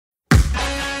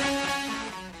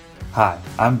Hi,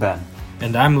 I'm Ben,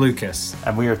 And I'm Lucas.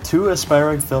 and we are two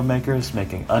aspiring filmmakers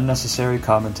making unnecessary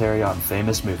commentary on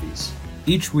famous movies.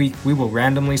 Each week, we will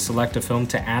randomly select a film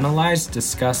to analyze,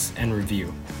 discuss, and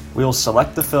review. We will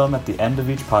select the film at the end of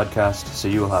each podcast, so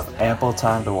you will have ample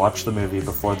time to watch the movie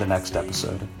before the next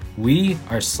episode. We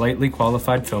are slightly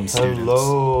qualified film students.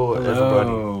 Hello, everybody.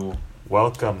 Hello.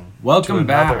 Welcome Welcome to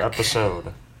another back.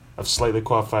 episode of Slightly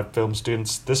Qualified Film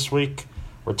Students. This week,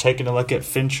 we're taking a look at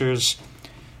Fincher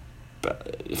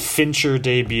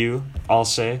debut, I'll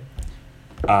say.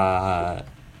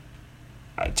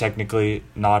 Technically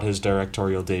not his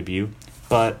directorial debut,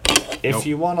 but if Nope.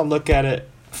 you want to look at it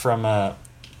from a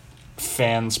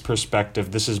fan's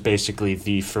perspective, this is basically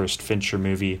the first Fincher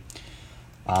movie.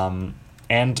 And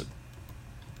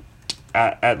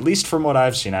at least from what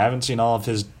I've seen, I haven't seen all of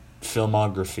his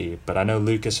filmography, but I know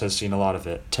Lucas has seen a lot of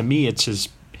it. To me, it's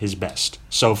his best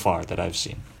so far that I've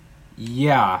seen.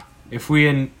 Yeah, if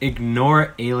we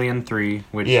ignore Alien 3,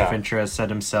 which Yeah. Fincher has said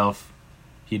himself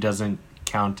he doesn't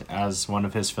count as one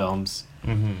of his films.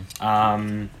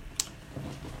 Mm-hmm.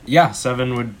 Yeah,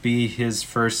 Seven would be his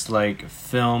first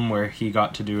film where he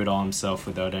got to do it all himself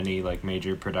without any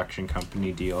major production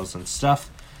company deals and stuff.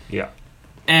 Yeah.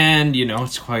 And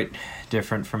it's quite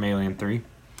different from Alien 3.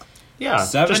 Yeah,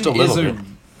 Seven just a little is bit.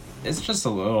 It's just a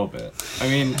little bit. I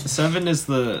mean, Seven is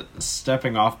the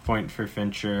stepping off point for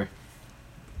Fincher.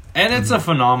 And it's a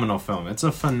phenomenal film. It's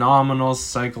a phenomenal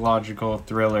psychological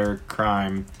thriller,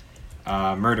 crime,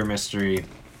 murder mystery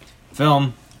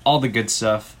film. All the good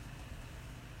stuff.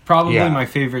 Probably Yeah. my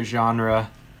favorite genre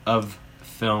of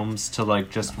films to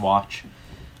just watch.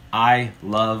 I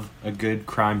love a good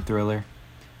crime thriller.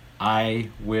 I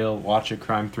will watch a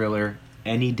crime thriller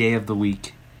any day of the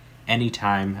week,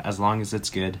 anytime, as long as it's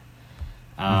good.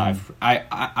 I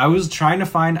was trying to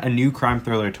find a new crime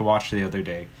thriller to watch the other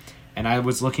day, and I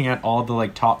was looking at all the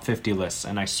top 50 lists,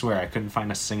 and I swear I couldn't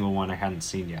find a single one I hadn't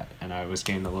seen yet, and I was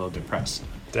getting a little depressed.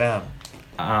 Damn.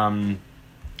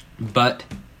 But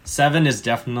Seven is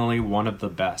definitely one of the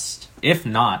best, if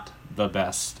not the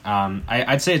best.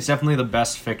 I'd say it's definitely the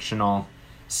best fictional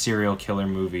serial killer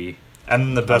movie.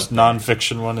 And the best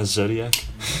non-fiction one is Zodiac.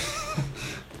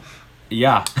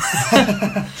 Yeah.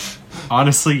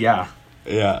 Honestly, yeah.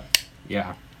 Yeah.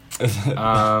 Yeah.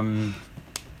 Yeah.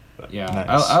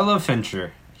 Nice. I love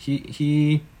Fincher.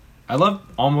 I love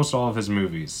almost all of his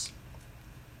movies.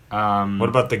 What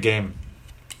about The Game?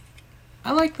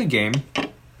 I like The Game.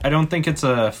 I don't think it's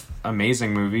a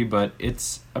amazing movie, but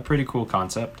it's a pretty cool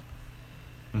concept.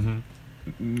 Mm-hmm.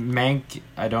 Mank,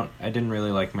 I didn't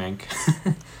really like Mank.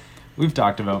 We've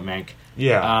talked about Mank.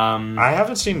 Yeah. I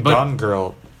haven't seen Gone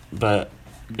Girl, but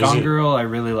Gone Girl, I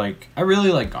really like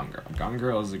Gone Girl. Gone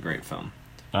Girl is a great film.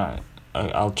 Alright,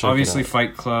 I'll check Obviously, it out.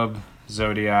 Fight Club,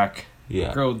 Zodiac,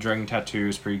 Yeah. Girl with Dragon Tattoo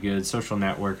is pretty good. Social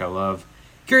Network, I love.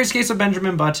 Curious Case of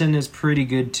Benjamin Button is pretty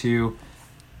good too.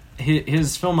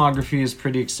 His filmography is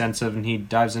pretty extensive, and he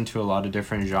dives into a lot of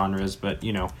different genres. But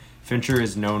Fincher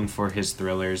is known for his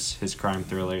thrillers, his crime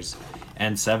thrillers,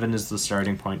 and Seven is the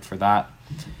starting point for that.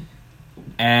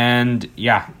 And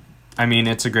yeah, I mean,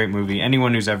 it's a great movie.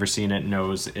 Anyone who's ever seen it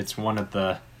knows it's one of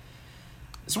the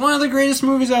greatest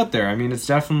movies out there. I mean, it's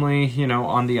definitely,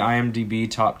 on the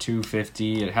IMDb top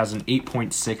 250. It has an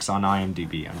 8.6 on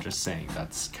IMDb. I'm just saying,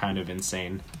 that's kind of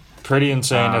insane. Pretty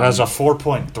insane. It has a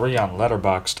 4.3 on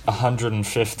Letterboxd,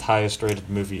 105th highest rated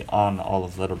movie on all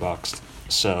of Letterboxd.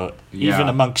 So even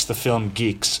amongst the film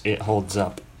geeks, it holds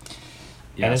up.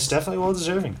 Yes. And it's definitely well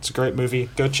deserving. It's a great movie.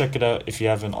 Go check it out if you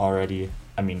haven't already.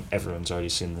 I mean, everyone's already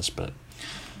seen this, but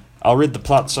I'll read the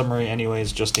plot summary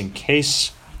anyways, just in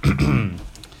case.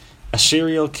 A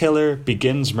serial killer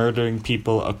begins murdering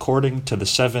people according to the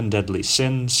 7 deadly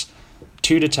sins.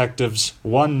 2 detectives,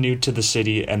 one new to the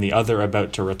city and the other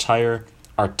about to retire,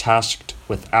 are tasked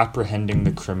with apprehending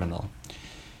the criminal.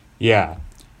 Yeah,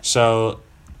 so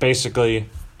basically,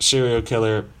 serial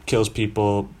killer kills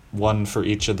people, 1 for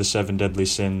each of the 7 deadly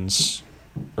sins,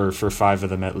 or for 5 of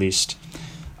them at least.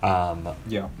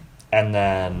 Yeah. And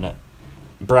then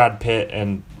Brad Pitt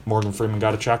and Morgan Freeman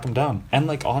got to track him down. And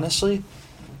honestly,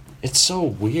 it's so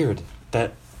weird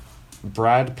that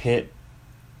Brad Pitt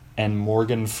and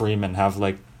Morgan Freeman have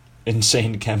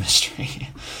insane chemistry.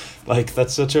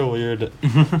 That's such a weird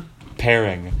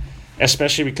pairing,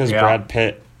 especially because Brad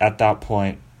Pitt at that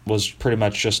point was pretty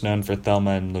much just known for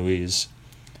Thelma and Louise.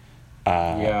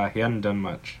 Yeah, he hadn't done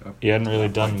much. He hadn't really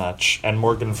done much, and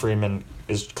Morgan Freeman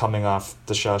is coming off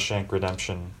The Shawshank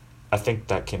Redemption. I think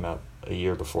that came out a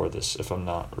year before this, if I'm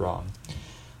not wrong.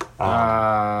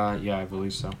 Yeah, I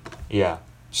believe so. Yeah,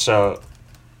 so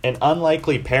an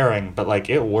unlikely pairing, but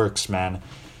it works, man.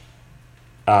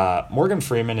 Morgan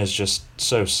Freeman is just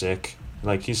so sick.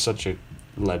 Like, he's such a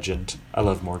legend. I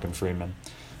love Morgan Freeman.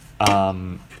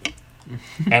 And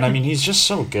I mean, he's just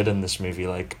so good in this movie.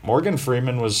 Like, Morgan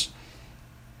Freeman was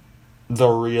the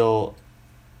real,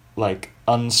 like,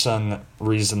 unsung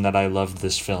reason that I loved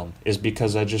this film, is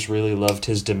because I just really loved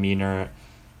his demeanor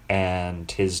and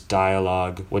his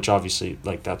dialogue, which obviously,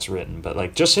 like, that's written, but,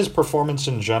 like, just his performance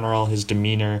in general, his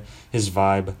demeanor, his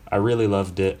vibe. I really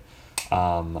loved it.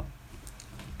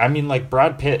 I mean, like,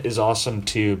 Brad Pitt is awesome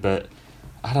too, but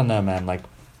I don't know, man. Like,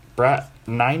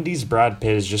 90s Brad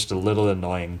Pitt is just a little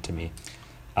annoying to me.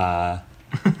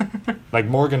 Like,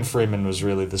 Morgan Freeman was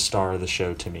really the star of the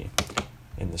show to me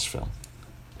in this film.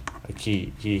 Like,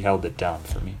 he held it down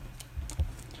for me.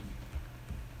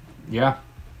 Yeah.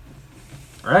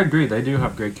 I agree. They do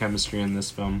have great chemistry in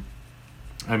this film.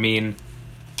 I mean,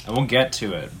 I won't get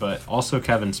to it, but also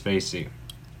Kevin Spacey,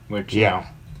 which, you know,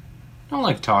 I don't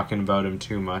like talking about him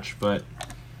too much, but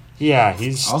yeah,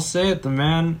 I'll say it, the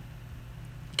man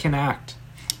can act.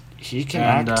 He can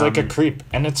act like a creep,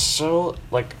 and it's so,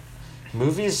 like,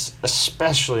 movies,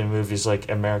 especially movies like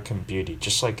American Beauty,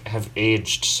 just, like, have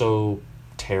aged so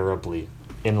terribly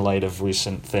in light of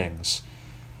recent things.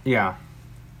 Yeah.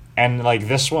 And, like,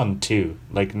 this one, too.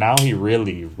 Like, now he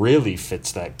really, really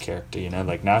fits that character, you know?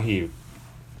 Like, now he...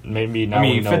 Maybe now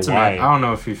we know why. I don't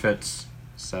know if he fits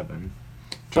 7.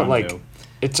 But, like,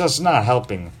 it's just not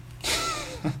helping.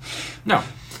 No.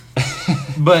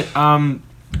 But,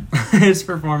 his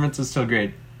performance is still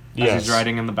great. As he's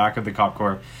riding in the back of the cop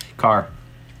car.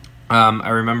 I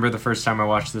remember the first time I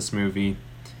watched this movie,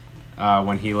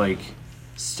 when he, like,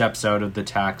 steps out of the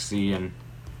taxi and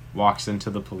walks into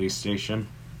the police station.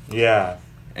 Yeah.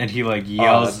 And he, like,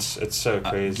 yells. It's so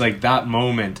crazy. Like, that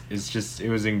moment is just, it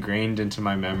was ingrained into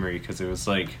my memory because it was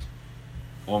like,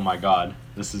 oh my god,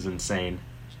 this is insane.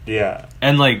 Yeah.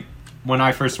 And, like, when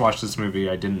I first watched this movie,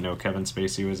 I didn't know Kevin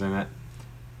Spacey was in it.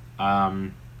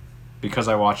 Because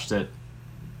I watched it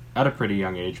at a pretty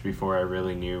young age before I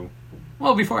really knew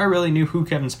who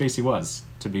Kevin Spacey was,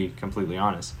 to be completely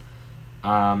honest.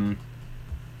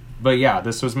 But yeah,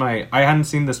 this was I hadn't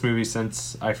seen this movie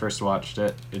since I first watched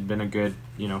it. It'd been a good,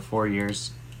 4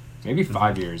 years, maybe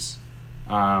 5 years.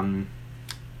 And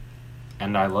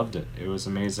I loved it. It was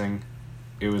amazing.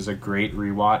 It was a great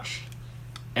rewatch.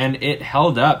 And it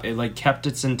held up. It, like, kept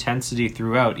its intensity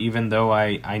throughout, even though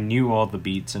I knew all the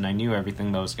beats and I knew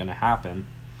everything that was going to happen.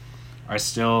 I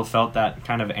still felt that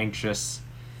kind of anxious,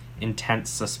 intense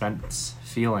suspense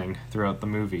feeling throughout the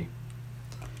movie.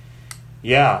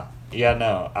 Yeah,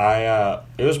 no.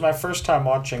 It was my first time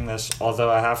watching this, although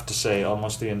I have to say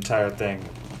almost the entire thing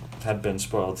had been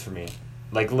spoiled for me.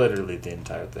 Like, literally the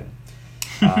entire thing.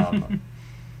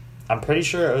 I'm pretty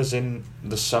sure it was in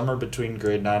the summer between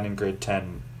grade 9 and grade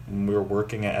 10 when we were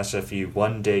working at SFU.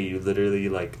 One day you literally,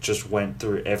 like, just went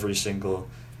through every single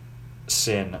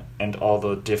sin and all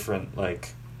the different,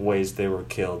 like, ways they were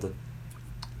killed.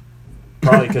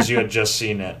 Probably because you had just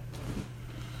seen it.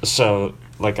 So,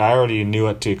 like, I already knew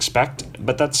what to expect,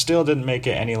 but that still didn't make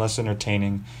it any less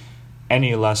entertaining,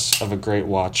 any less of a great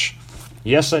watch.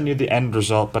 Yes, I knew the end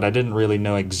result, but I didn't really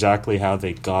know exactly how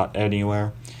they got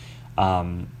anywhere.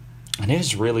 And it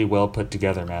is really well put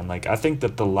together, man. Like, I think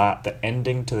that the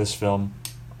ending to this film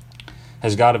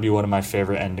has got to be one of my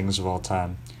favorite endings of all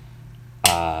time.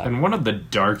 And one of the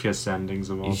darkest endings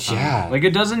of all time. Yeah. Like,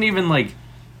 it doesn't even, like,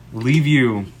 leave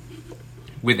you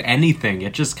with anything.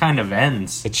 It just kind of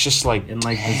ends. It's just like, in,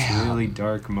 like, this really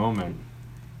dark moment.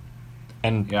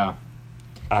 And yeah,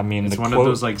 I mean, it's the one quote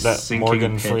of those, like, that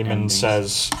Morgan Freeman endings.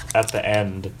 says at the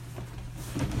end,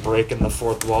 breaking the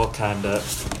fourth wall, kinda,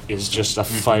 is just a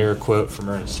fire quote from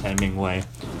Ernest Hemingway.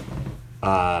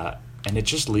 And it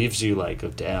just leaves you like, oh,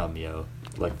 damn, yo.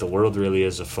 Like, the world really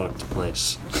is a fucked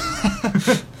place.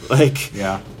 Like,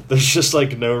 yeah, there's just,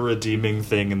 like, no redeeming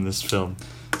thing in this film.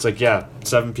 It's like, yeah,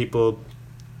 5 people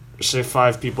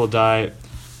die,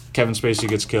 Kevin Spacey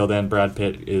gets killed, and Brad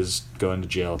Pitt is going to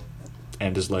jail,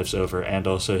 and his life's over, and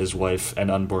also his wife and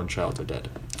unborn child are dead.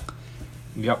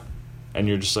 Yep. And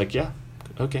you're just like, yeah,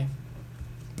 okay,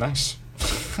 nice.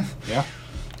 Yeah.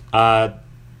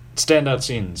 Standout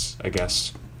scenes, I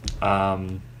guess.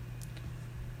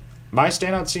 My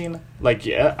standout scene, like,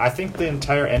 yeah, I think the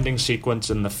entire ending sequence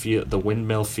in the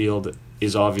windmill field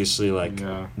is obviously, like,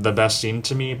 the best scene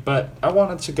to me, but I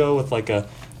wanted to go with, like, a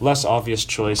less obvious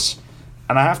choice,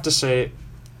 and I have to say,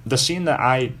 the scene that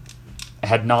I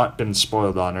had not been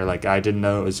spoiled on, or, like, I didn't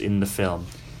know it was in the film,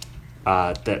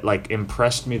 that, like,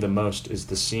 impressed me the most is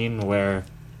the scene where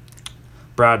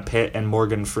Brad Pitt and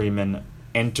Morgan Freeman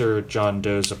enter John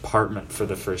Doe's apartment for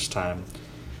the first time,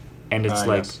 and it's,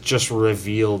 like, yes. just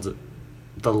revealed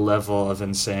the level of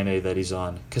insanity that he's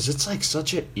on, because it's like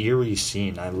such an eerie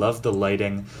scene. I love the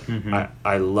lighting.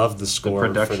 I love the score. The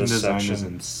production for this design section. is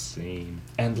insane.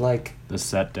 And like The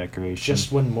set decoration.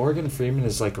 just when Morgan Freeman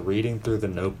is like reading through the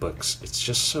notebooks, it's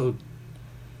just so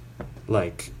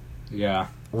like yeah.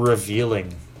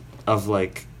 revealing of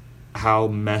like how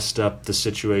messed up the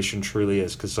situation truly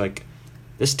is, because like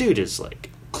this dude is like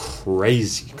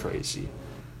crazy,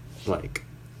 like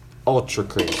ultra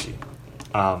crazy.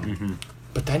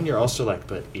 But then you're also like,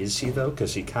 but is he though?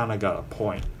 Because he kind of got a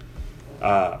point.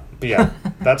 But yeah,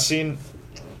 that scene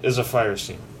is a fire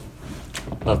scene.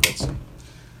 Love that scene.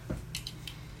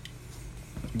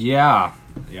 Yeah,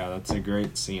 that's a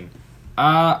great scene.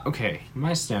 Okay,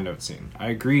 my standout scene. I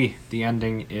agree. The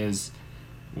ending is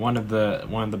one of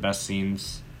the best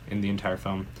scenes in the entire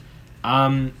film.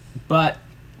 But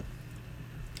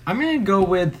I'm gonna go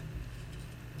with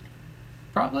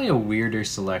probably a weirder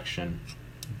selection,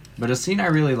 but a scene I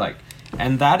really like,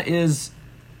 and that is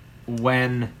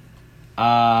when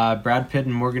Brad Pitt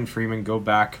and Morgan Freeman go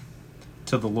back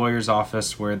to the lawyer's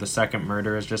office where the second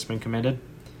murder has just been committed.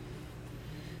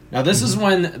 Now this is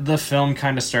when the film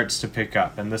kind of starts to pick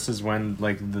up, and this is when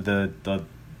like the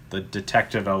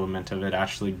detective element of it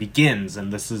actually begins,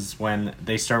 and this is when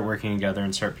they start working together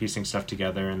and start piecing stuff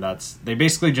together, and they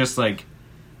basically just like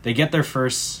they get their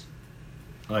first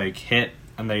like hit,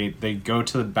 and they go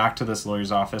back to this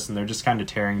lawyer's office, and they're just kind of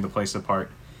tearing the place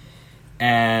apart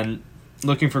and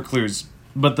looking for clues.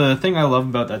 But the thing I love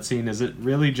about that scene is it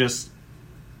really just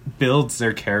builds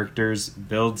their characters,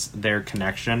 builds their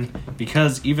connection,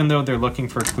 because even though they're looking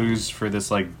for clues for this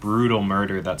like brutal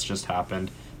murder that's just happened,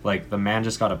 like the man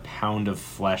just got a pound of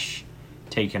flesh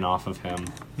taken off of him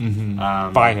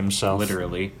By himself,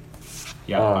 literally.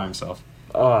 By himself.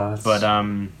 But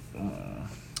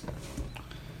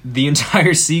the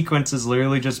entire sequence is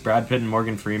literally just Brad Pitt and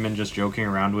Morgan Freeman just joking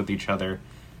around with each other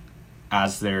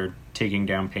as they're taking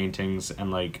down paintings and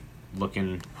like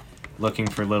looking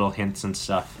for little hints and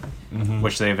stuff,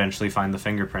 which they eventually find the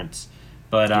fingerprints.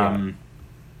 But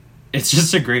it's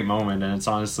just a great moment, and it's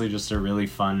honestly just a really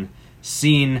fun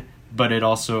scene, but it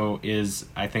also is,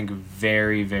 I think,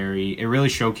 very, very... It really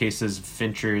showcases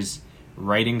Fincher's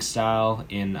writing style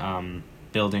in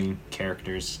building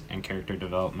characters and character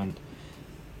development.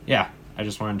 Yeah, I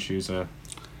just want to choose a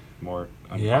more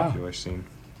unpopular scene.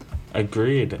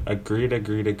 Agreed.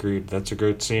 That's a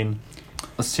great scene.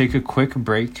 Let's take a quick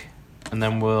break, and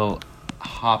then we'll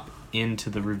hop into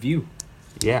the review.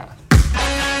 Yeah.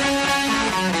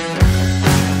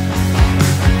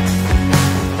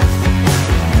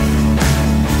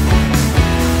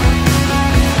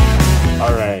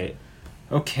 All right.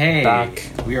 Okay.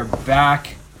 Back. We are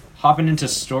back. Hopping into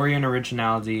story and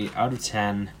originality out of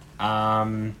 10.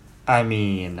 I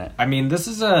mean, this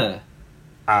is a...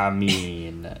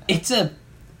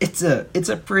 It's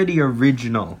a pretty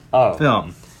original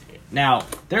film. Now,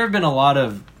 there have been a lot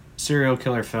of serial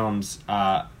killer films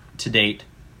to date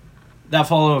that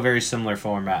follow a very similar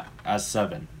format as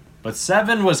Seven. But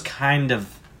Seven was kind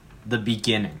of the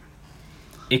beginning.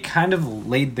 It kind of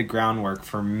laid the groundwork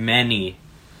for many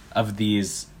of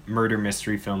these murder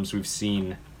mystery films we've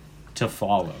seen to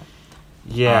follow.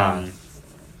 Yeah.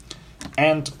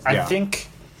 And I think,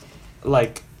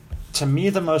 like, to me,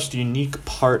 the most unique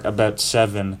part about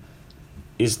Seven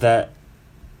is that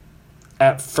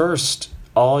at first,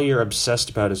 all you're obsessed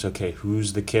about is, okay,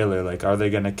 who's the killer? Like, are they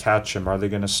going to catch him? Are they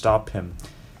going to stop him?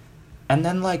 And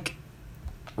then, like,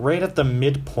 right at the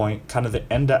midpoint, kind of the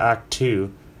end of Act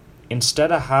 2,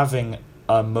 instead of having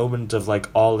a moment of, like,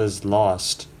 all is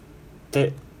lost,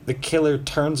 the killer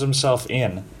turns himself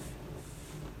in.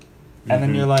 And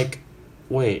then you're like,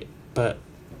 wait, but,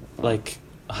 like,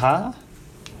 huh?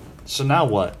 So now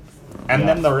what? And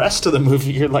then the rest of the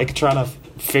movie, you're, like, trying to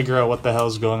figure out what the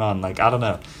hell's going on. Like, I don't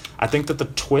know. I think that the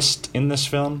twist in this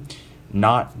film,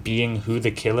 not being who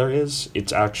the killer is,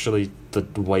 it's actually the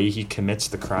way he commits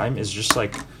the crime, is just,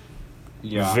 like,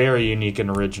 very unique and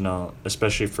original,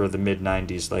 especially for the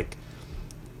mid-90s. Like,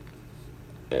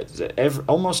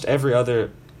 almost every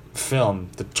other film,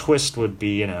 the twist would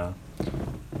be, you know,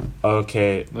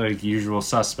 okay. Like Usual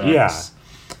Suspects.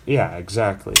 Yeah,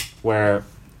 exactly. Where...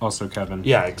 Also Kevin.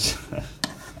 Yeah,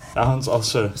 that one's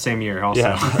also... Same year, also.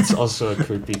 Yeah, that's also a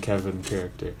creepy Kevin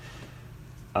character.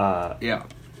 Yeah.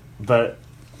 But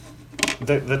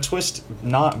the twist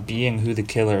not being who the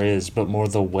killer is, but more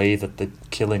the way that the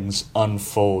killings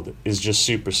unfold is just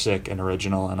super sick and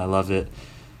original, and I love it.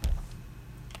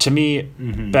 To me,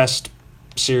 best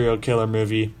serial killer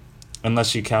movie,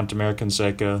 unless you count American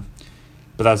Psycho,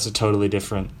 but that's a totally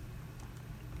different,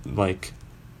 like,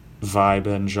 vibe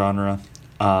and genre.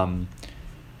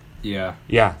 Yeah,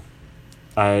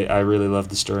 I really love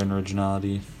the story and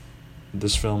originality.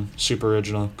 This film, super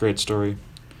original, great story.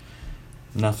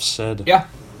 Enough said. Yeah,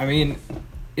 I mean,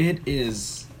 it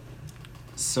is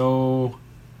so...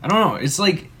 I don't know, it's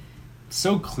like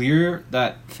so clear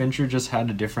that Fincher just had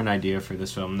a different idea for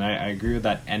this film. And I agree with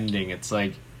that ending. It's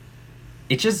like,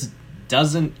 it just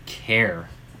doesn't care.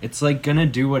 It's like gonna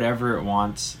do whatever it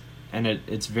wants, and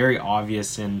it's very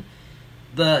obvious in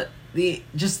the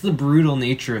just the brutal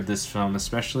nature of this film,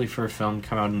 especially for a film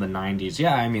come out in the 90s.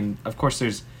 Yeah, I mean, of course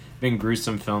there's been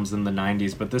gruesome films in the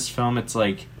 90s, but this film, it's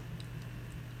like,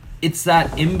 it's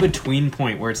that in-between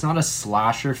point where it's not a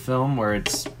slasher film where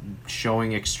it's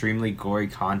showing extremely gory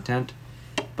content,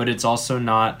 but it's also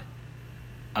not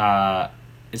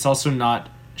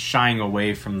shying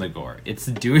away from the gore. It's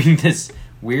doing this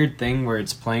weird thing where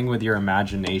it's playing with your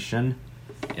imagination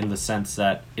in the sense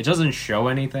that it doesn't show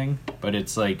anything, but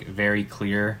it's like very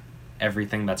clear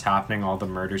everything that's happening, all the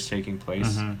murders taking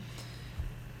place. Mm-hmm.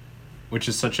 Which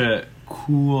is such a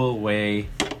cool way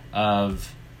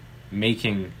of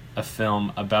making a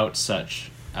film about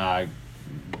such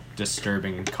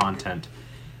disturbing content.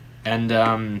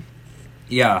 And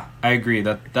yeah, I agree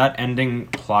that ending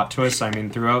plot twist, I mean,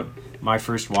 throughout my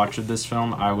first watch of this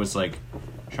film, I was like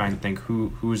trying to think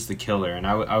who's the killer, and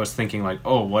I was thinking like,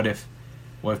 oh, what if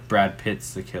Brad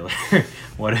Pitt's the killer?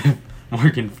 What if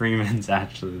Morgan Freeman's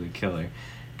actually the killer?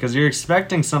 Because you're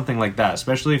expecting something like that,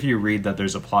 especially if you read that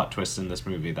there's a plot twist in this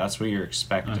movie. That's what you're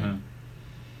expecting. Mm-hmm.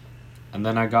 And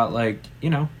then I got like,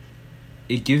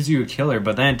 it gives you a killer,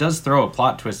 but then it does throw a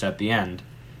plot twist at the end.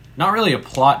 Not really a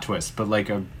plot twist, but like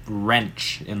a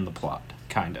wrench in the plot,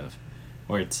 kind of.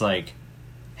 Where it's like,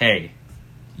 hey,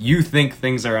 you think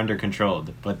things are under control,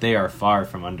 but they are far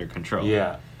from under control.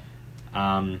 Yeah.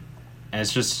 And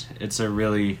it's a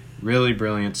really, really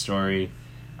brilliant story.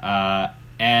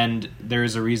 And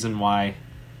there's a reason why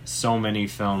so many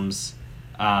films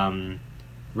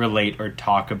relate or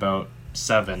talk about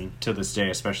Seven to this day,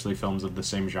 especially films of the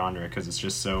same genre, because it's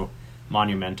just so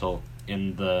monumental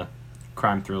in the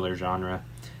crime thriller genre.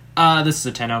 This is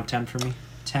a 10 out of 10 for me.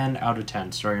 10 out of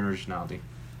 10, story and originality.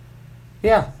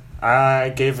 Yeah, I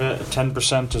gave it a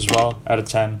 10% as well out of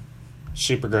 10.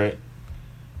 Super great.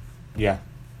 Yeah,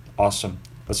 awesome.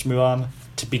 Let's move on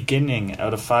to beginning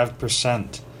out of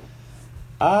 5%.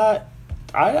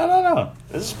 I don't know.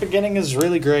 This beginning is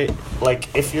really great.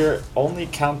 Like, if you're only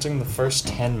counting the first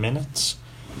 10 minutes,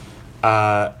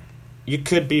 you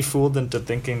could be fooled into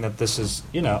thinking that this is,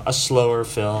 a slower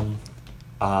film.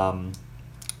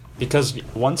 Because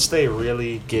once they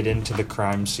really get into the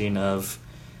crime scene of,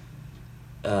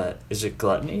 is it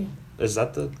gluttony? Is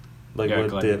that what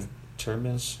gluttony. the term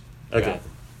is? Okay. Yeah.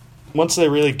 Once they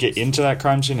really get into that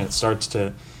crime scene, it starts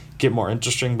to get more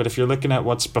interesting. But if you're looking at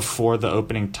what's before the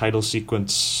opening title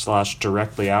sequence /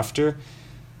 directly after,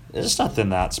 there's nothing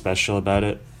that special about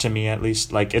it, to me at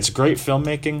least. Like, it's great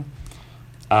filmmaking,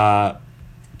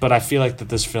 but I feel like that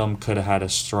this film could have had a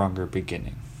stronger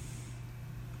beginning.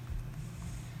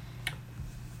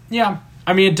 Yeah,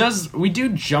 I mean, we do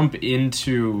jump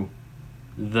into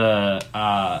the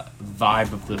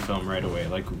vibe of the film right away.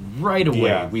 Like, right away,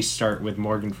 Yeah. we start with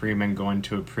Morgan Freeman going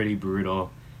to a pretty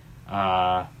brutal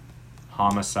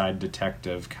homicide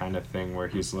detective kind of thing where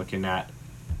he's looking at,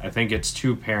 I think it's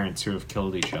two parents who have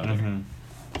killed each other. Mm-hmm.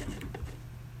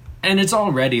 And it's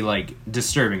already, like,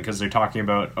 disturbing because they're talking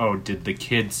about, oh, did the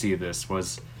kid see this?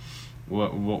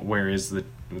 Where is the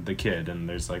kid? And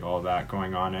there's, like, all that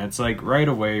going on. And it's, like, right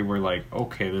away we're like,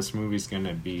 okay, this movie's going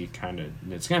to be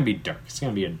it's going to be dark. It's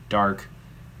going to be a dark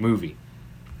movie.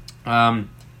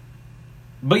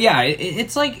 But yeah,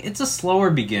 it's like, it's a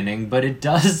slower beginning, but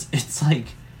it's like,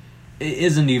 it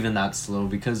isn't even that slow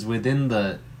because within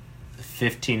the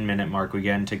 15-minute mark we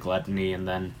get into gluttony and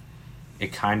then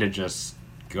it kind of just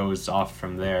goes off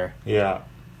from there. Yeah.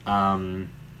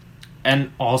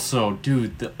 And also,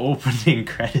 dude, the opening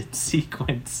credit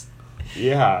sequence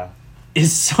Yeah.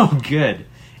 is so good.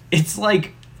 It's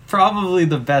like probably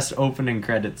the best opening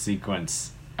credit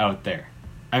sequence out there.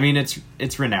 I mean,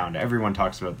 it's renowned. Everyone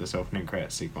talks about this opening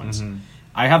credit sequence. Mm-hmm.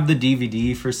 I have the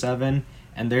DVD for Seven,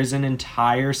 and there's an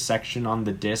entire section on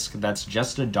the disc that's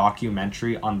just a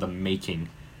documentary on the making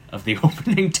of the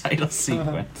opening title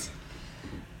sequence.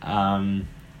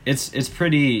 It's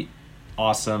pretty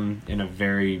awesome in a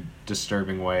very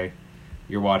disturbing way.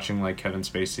 You're watching like Kevin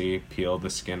Spacey peel the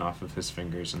skin off of his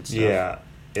fingers and stuff. Yeah.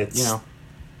 It's,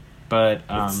 but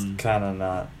it's kind of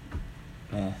not...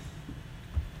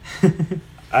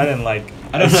 I didn't like...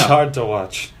 I don't it's know. hard to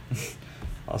watch.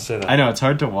 I'll say that. I know it's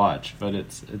hard to watch, but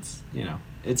it's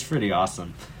it's pretty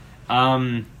awesome. I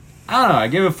don't know. I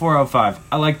give it 4 out of 5.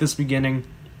 I like this beginning.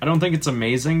 I don't think it's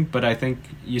amazing, but I think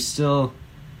you still...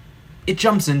 It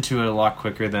jumps into it a lot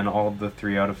quicker than all the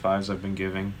 3 out of 5s I've been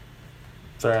giving.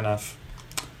 Fair enough.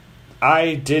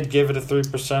 I did give it a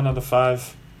 3% out of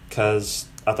 5 because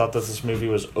I thought that this movie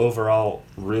was overall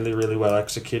really, really well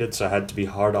executed, so I had to be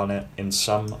hard on it in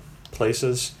some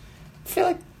places. I feel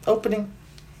like opening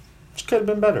just could have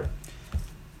been better.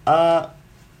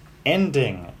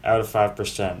 Ending out of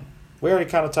 5%. We already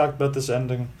kind of talked about this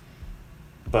ending,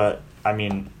 but I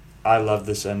mean, I love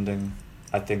this ending.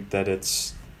 I think that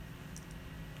it's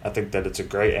a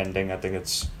great ending. I think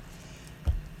it's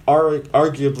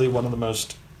arguably one of the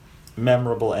most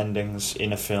memorable endings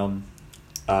in a film.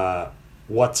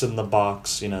 What's in the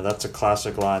box? You know, that's a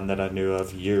classic line that I knew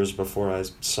of years before I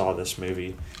saw this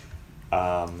movie.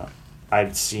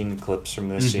 I'd seen clips from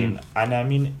this scene, and I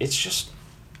mean, it's just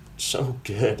so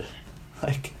good.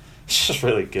 Like, it's just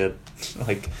really good.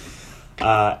 Like,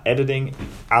 editing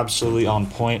absolutely on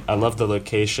point. I love the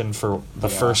location for the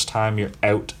first time you're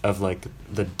out of like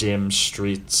the dim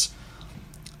streets,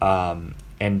 and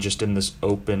just in this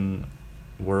open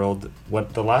world.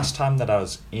 What the last time that I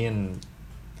was in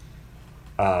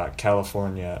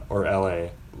California or LA,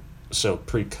 so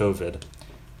pre-COVID,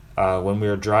 when we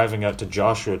were driving out to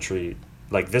Joshua Tree,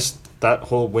 like that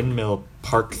whole windmill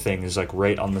park thing is like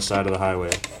right on the side of the highway,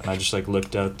 and I just like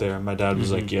looked out there and my dad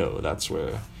was like, yo, that's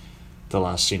where the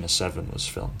last scene of Seven was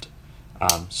filmed.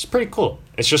 It's pretty cool.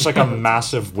 It's just like a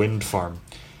massive wind farm.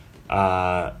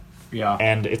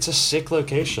 And it's a sick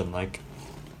location, like,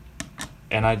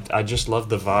 and I just love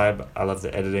the vibe. I love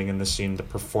the editing in the scene. The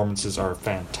performances are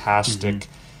fantastic.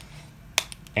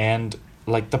 And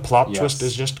like the plot twist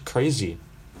is just crazy.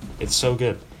 It's so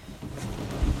good.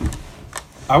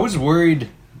 I was worried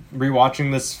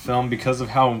rewatching this film because of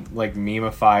how like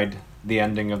memeified the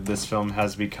ending of this film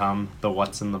has become, the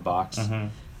what's in the box,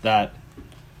 that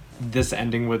this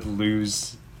ending would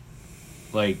lose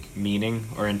like meaning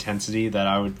or intensity, that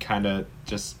I would kind of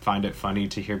just find it funny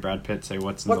to hear Brad Pitt say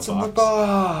what's in the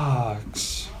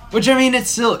box. Which, I mean, it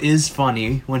still is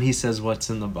funny when he says what's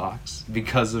in the box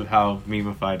because of how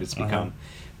memeified it's become.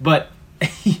 But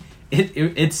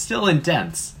it's still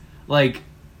intense. Like,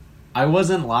 I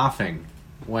wasn't laughing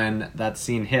when that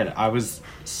scene hit. I was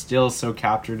still so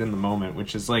captured in the moment,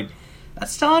 which is like,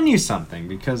 that's telling you something,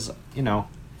 because, you know,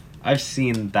 I've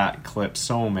seen that clip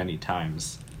so many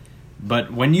times.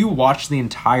 But when you watch the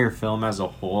entire film as a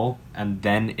whole, and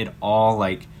then it all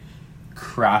like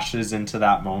crashes into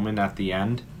that moment at the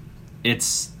end,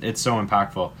 it's so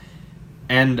impactful.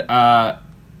 And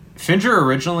Fincher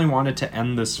originally wanted to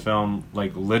end this film,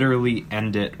 like literally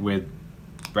end it with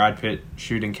Brad Pitt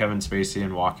shooting Kevin Spacey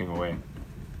and walking away.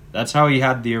 That's how he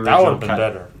had the original that would have been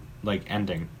better. Like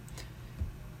ending.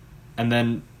 And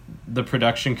then the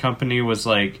production company was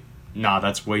like, nah,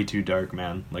 that's way too dark,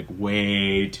 man. Like,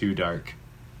 way too dark.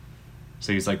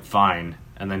 So he's like, fine.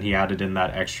 And then he added in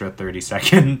that extra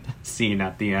 30-second scene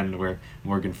at the end where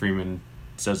Morgan Freeman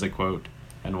says a quote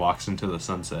and walks into the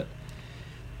sunset.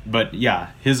 But yeah,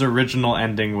 his original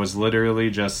ending was literally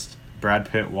just Brad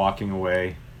Pitt walking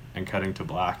away and cutting to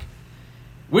black.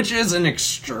 Which is an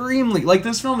extremely... Like,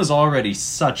 this film is already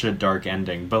such a dark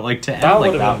ending, but like to end that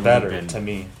like would that have been better to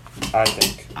me, I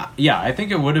think. I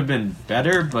think it would have been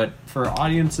better, but for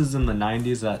audiences in the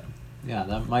 90s, that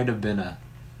might have been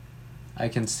I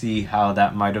can see how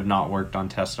that might have not worked on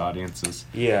test audiences.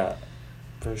 Yeah,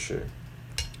 for sure.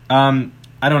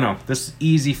 I don't know. This is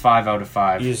easy 5 out of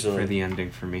 5 Easily. for the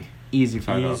ending for me. Easy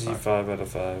 5 out of 5. Easy 5 out of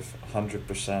 5,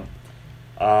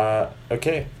 100%.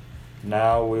 Okay,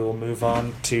 now we will move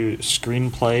on to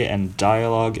screenplay and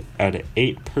dialogue at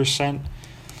 8%.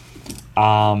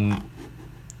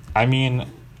 I mean,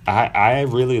 I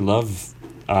really love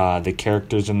the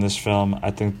characters in this film.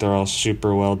 I think they're all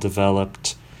super well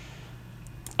developed.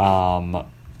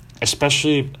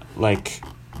 Especially, like,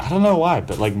 I don't know why,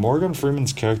 but, like, Morgan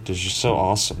Freeman's character is just so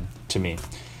awesome to me.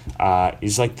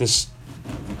 He's, like, this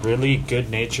really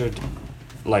good-natured,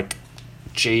 like,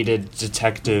 jaded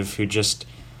detective who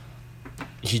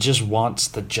he just wants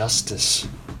the justice.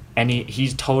 And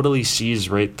he totally sees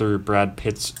right through Brad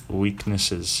Pitt's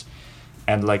weaknesses.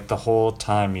 And, like, the whole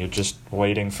time you're just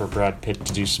waiting for Brad Pitt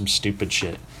to do some stupid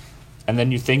shit. And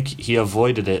then you think he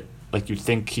avoided it. Like, you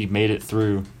think he made it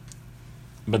through.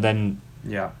 But then,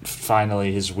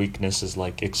 finally his weakness is,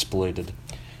 like, exploited.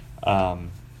 I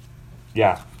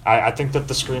think that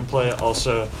the screenplay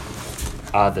also...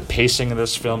 the pacing of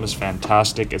this film is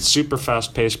fantastic. It's super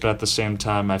fast-paced, but at the same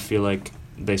time, I feel like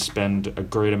they spend a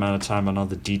great amount of time on all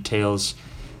the details.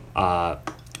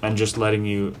 And just letting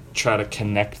you try to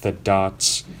connect the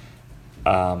dots.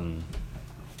 I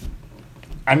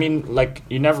I mean, like,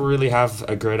 you never really have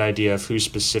a great idea of who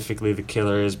specifically the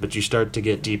killer is, but you start to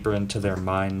get deeper into their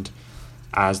mind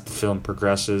as the film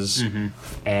progresses. Mm-hmm.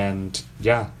 And,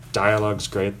 yeah, dialogue's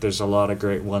great. There's a lot of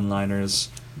great one-liners.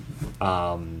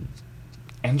 And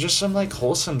just some, like,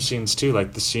 wholesome scenes, too.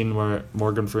 Like, the scene where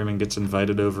Morgan Freeman gets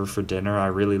invited over for dinner. I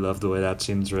really love the way that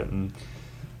scene's written.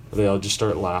 They all just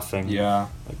start laughing. Yeah.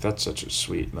 Like, that's such a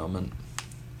sweet moment.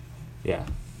 Yeah.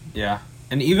 Yeah.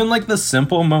 And even, like, the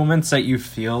simple moments that you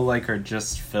feel like are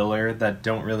just filler that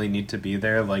don't really need to be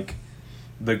there, like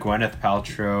the Gwyneth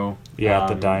Paltrow Yeah, at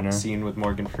the diner. scene with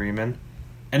Morgan Freeman.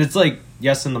 And it's like,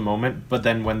 yes, in the moment, but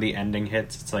then when the ending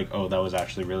hits, it's like, oh, that was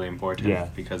actually really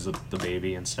important because of the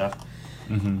baby and stuff.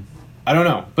 Mm-hmm. I don't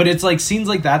know. But it's like scenes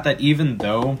like that even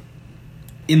though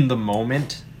in the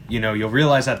moment, you know, you'll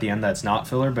realize at the end that it's not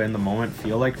filler, but in the moment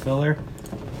feel like filler.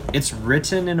 It's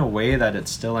written in a way that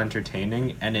it's still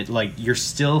entertaining, and it, like, you're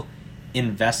still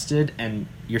invested and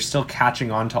you're still catching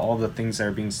on to all the things that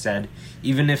are being said,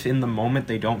 even if in the moment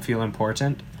they don't feel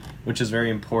important, which is very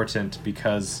important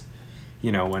because,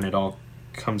 you know, when it all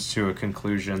comes to a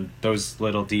conclusion, those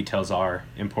little details are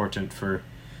important for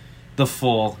the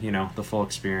full, you know, the full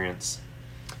experience.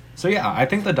 So yeah, I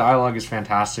think the dialogue is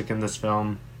fantastic in this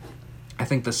film. I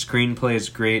think the screenplay is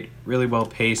great, really well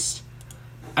paced.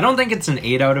 I don't think it's an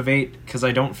 8 out of 8 because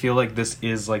I don't feel like this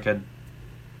is like a...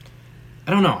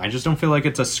 I don't know. I just don't feel like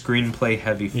it's a screenplay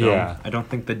heavy film. Yeah. I don't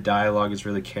think the dialogue is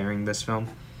really carrying this film.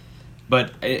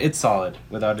 But it's solid,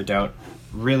 without a doubt.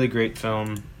 Really great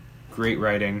film. Great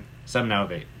writing. 7 out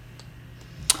of 8.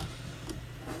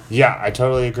 Yeah, I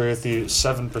totally agree with you.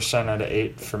 7% out of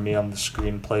 8 for me on the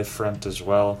screenplay front as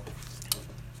well.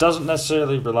 Doesn't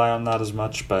necessarily rely on that as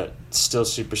much, but still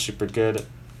super, super good.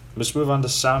 Let's move on to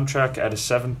soundtrack at a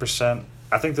 7%.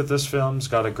 I think that this film's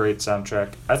got a great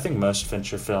soundtrack. I think most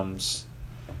Fincher films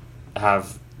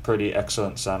have pretty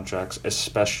excellent soundtracks,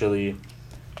 especially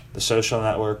The Social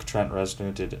Network. Trent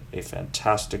Reznor did a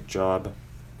fantastic job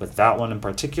with that one in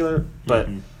particular, but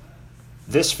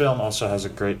this film also has a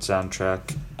great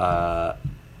soundtrack,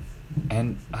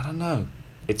 and I don't know,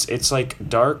 it's like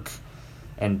dark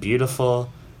and beautiful,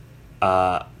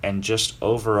 and just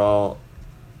overall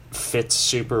fits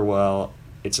super well.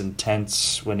 It's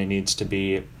intense when it needs to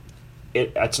be.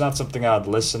 It's not something I would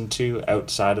listen to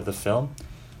outside of the film,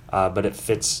 but it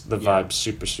fits the vibe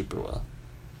super, super well.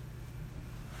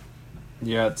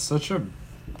 Yeah, it's such a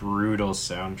brutal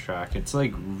soundtrack. It's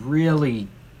like really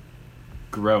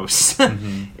gross.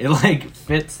 It like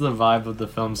fits the vibe of the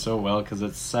film so well because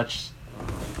it's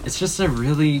just a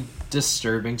really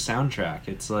disturbing soundtrack.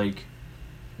 It's like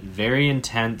very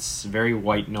intense, very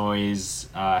white noise,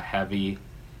 heavy,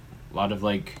 a lot of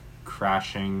like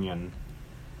crashing and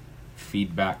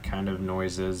feedback kind of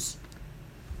noises.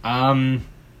 But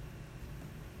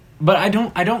I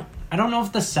don't know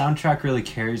if the soundtrack really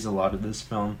carries a lot of this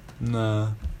film.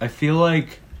 No. I feel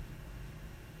like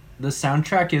the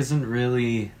soundtrack isn't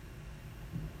really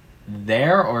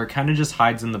there, or it kind of just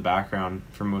hides in the background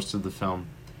for most of the film.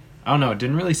 I don't know, it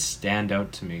didn't really stand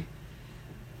out to me.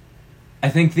 I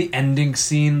think the ending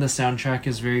scene, the soundtrack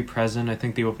is very present. I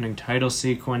think the opening title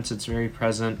sequence, it's very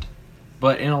present.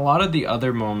 But in a lot of the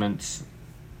other moments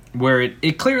where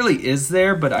it clearly is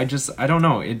there, but I don't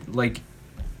know, it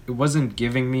wasn't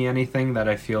giving me anything that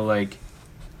I feel like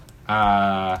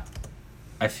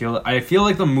I feel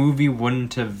like the movie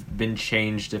wouldn't have been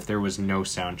changed if there was no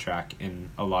soundtrack in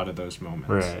a lot of those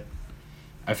moments. Right.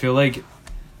 I feel like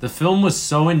the film was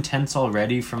so intense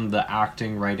already from the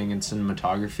acting, writing, and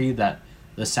cinematography that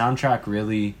the soundtrack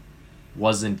really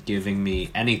wasn't giving me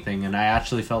anything, and I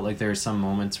actually felt like there were some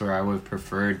moments where I would have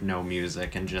preferred no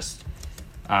music and just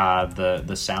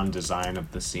the sound design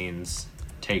of the scenes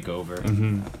take over.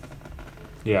 Mm-hmm.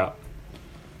 Yeah.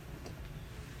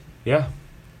 Yeah.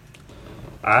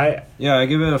 I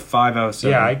give it a 5 out of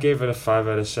 7. Yeah, I gave it a 5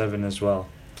 out of 7 as well.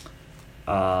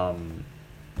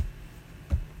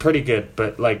 Pretty good,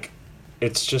 but like,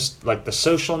 it's just like The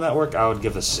Social Network, I would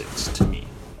give a 6 to me,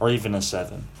 or even a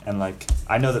 7. And like,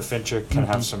 I know that Fincher can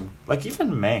have some, like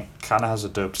even Mank kind of has a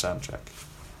dope soundtrack.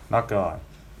 Not gonna lie.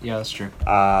 Yeah, that's true.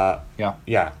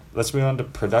 Yeah. Let's move on to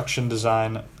production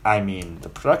design. I mean, the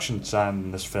production design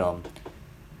in this film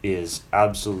is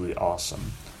absolutely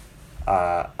awesome.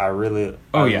 I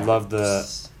love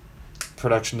the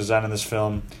production design in this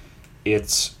film.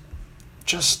 It's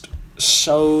just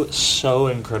so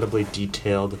incredibly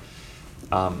detailed.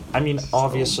 I mean,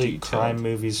 obviously, detailed. crime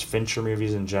movies, Fincher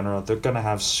movies in general, they're going to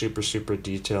have super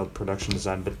detailed production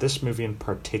design, but this movie in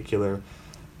particular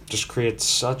just creates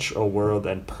such a world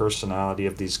and personality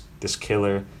of this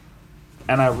killer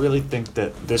And I really think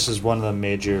that this is one of the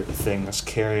major things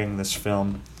carrying this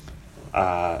film,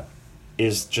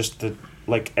 is just the,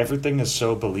 like, everything is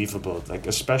so believable. Like,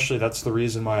 especially, that's the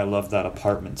reason why I love that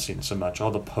apartment scene so much.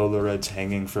 All the Polaroids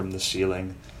hanging from the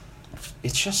ceiling.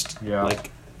 It's just,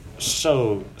 like,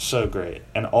 so great.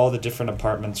 And all the different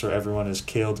apartments where everyone is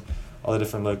killed, all the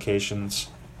different locations.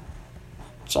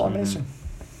 It's all amazing.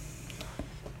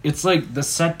 It's like the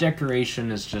set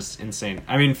decoration is just insane.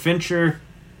 I mean, Fincher,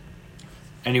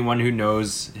 anyone who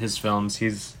knows his films, he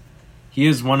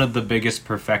is one of the biggest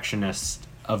perfectionists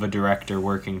of a director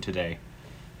working today.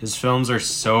 His films are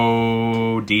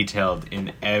so detailed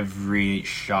in every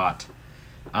shot.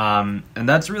 And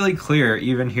that's really clear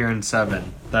even here in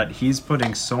Seven, that he's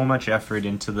putting so much effort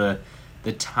into the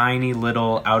tiny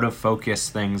little out of focus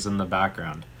things in the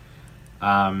background.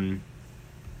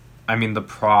 I mean, the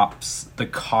props, the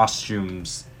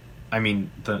costumes, I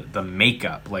mean, the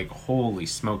makeup, like, holy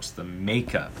smokes, the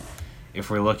makeup. If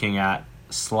we're looking at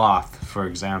Sloth, for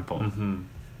example,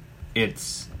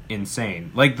 it's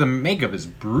insane. Like, the makeup is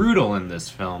brutal in this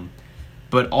film,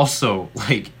 but also,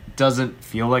 like, doesn't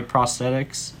feel like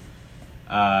prosthetics,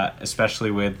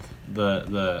 especially with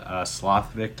the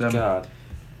Sloth victim. God.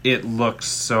 It looks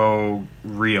so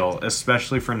real,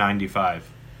 especially for 95.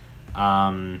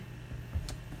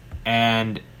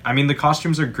 And, I mean, the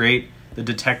costumes are great, the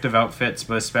detective outfits,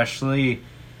 but especially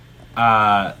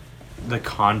the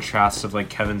contrast of, like,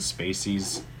 Kevin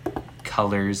Spacey's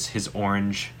colors, his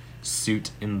orange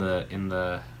suit in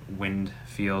the wind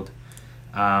field.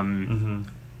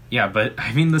 Yeah, but,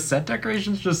 I mean, the set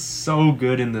decoration's just so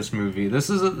good in this movie. This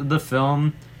is a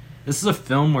film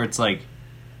where it's like,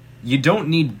 you don't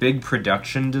need big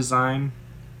production design.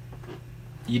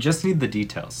 You just need the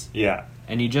details. Yeah.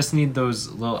 And you just need those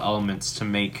little elements to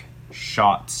make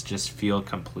shots just feel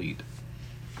complete.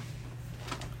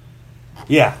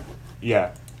 Yeah.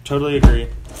 Totally agree.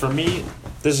 For me,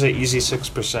 this is an easy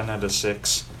 6% out of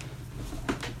 6.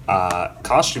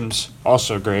 Costumes,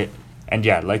 also great. And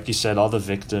yeah, like you said, all the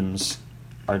victims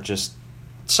are just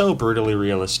so brutally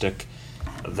realistic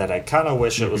that I kind of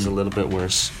wish it was a little bit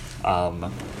worse.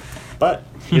 But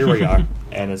here we are,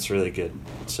 and it's really good.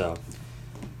 So,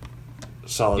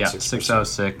 solid 6%. 6 out of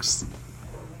 6.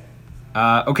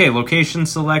 Okay, location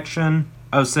selection,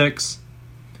 6.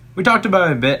 We talked about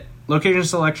it a bit. Location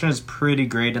selection is pretty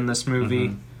great in this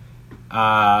movie.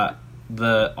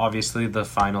 Obviously the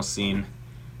final scene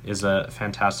is a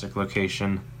fantastic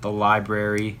location. The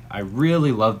library, I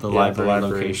really love the library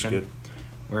location.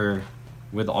 Where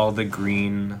with all the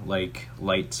green, like,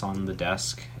 lights on the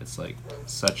desk, it's like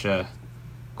such a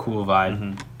cool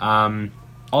vibe.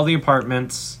 All the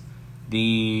apartments,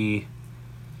 I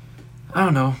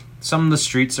don't know, some of the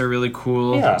streets are really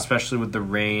cool, especially with the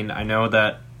rain. I know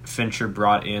that Fincher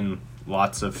brought in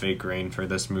lots of fake rain for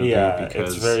this movie. Yeah,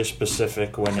 because it's very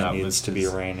specific when it needs to be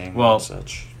raining and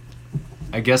such.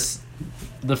 I guess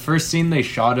the first scene they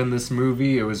shot in this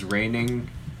movie, it was raining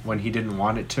when he didn't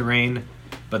want it to rain,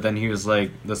 but then he was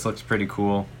like, this looks pretty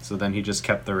cool, so then he just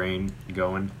kept the rain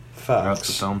going throughout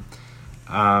the film.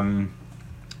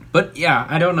 But yeah,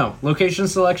 I don't know. Location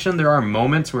selection, there are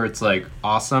moments where it's like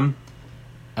awesome,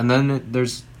 and then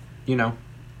there's,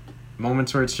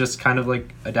 moments where it's just kind of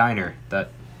like a diner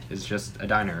that is just a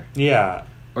diner. Yeah.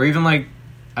 Or even like,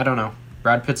 I don't know,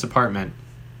 Brad Pitt's apartment.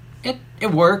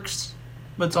 It works,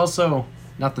 but it's also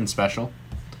nothing special.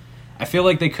 I feel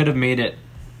like they could have made it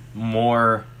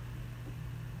more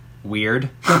weird,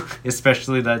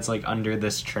 especially that it's like under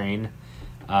this train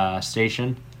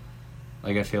station.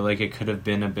 Like, I feel like it could have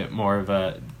been a bit more of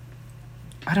a,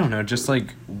 I don't know, just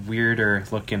like weirder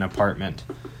looking apartment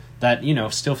that,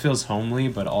 still feels homely,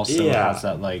 but also has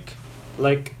that like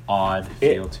odd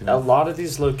feel to it. A lot of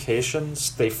these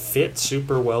locations, they fit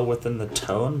super well within the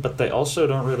tone, but they also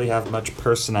don't really have much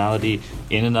personality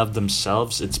in and of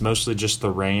themselves. It's mostly just the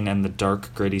rain and the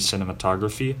dark, gritty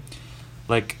cinematography.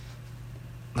 Like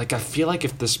I feel like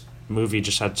if this movie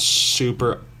just had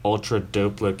super ultra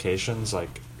dope locations,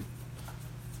 like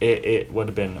it would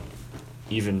have been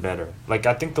even better. Like,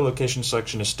 I think the location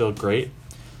selection is still great,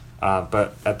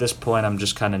 but at this point I'm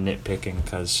just kind of nitpicking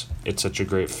because it's such a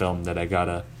great film that I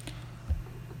gotta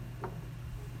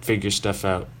figure stuff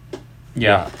out.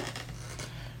 Yeah,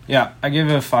 I give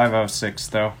it a 5 out of 6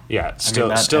 though. Yeah,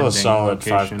 still a solid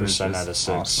 5% out of 6.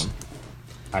 Awesome.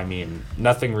 I mean,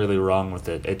 nothing really wrong with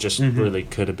it. It just really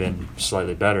could have been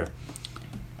slightly better.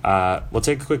 We'll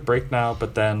take a quick break now,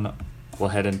 but then we'll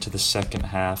head into the second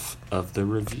half of the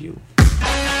review.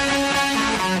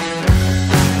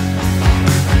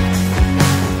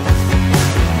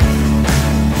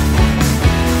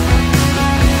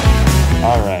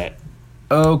 All right.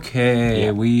 Okay,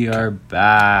 Yeah. we are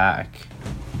back.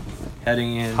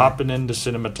 Heading in. Hopping into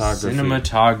cinematography.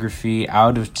 Cinematography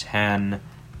out of 10.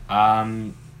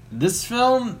 This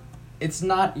film, it's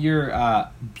not your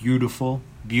beautiful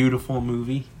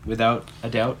movie, without a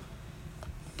doubt.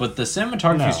 But the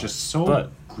cinematography is just so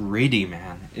gritty,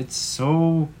 man. It's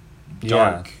so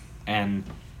dark and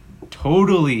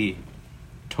totally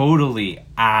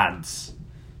adds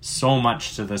so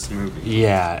much to this movie.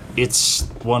 Yeah, it's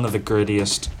one of the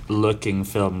grittiest looking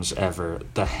films ever.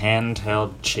 The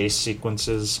handheld chase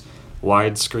sequences,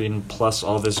 widescreen, plus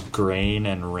all this grain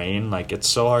and rain, like, it's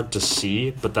so hard to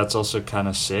see, but that's also kind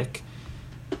of sick.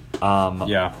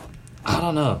 Yeah. I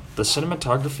don't know. The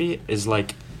cinematography is,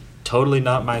 like, totally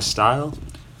not my style,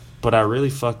 but I really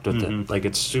fucked with it. Like,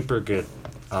 it's super good.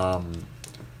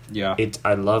 Yeah.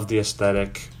 I love the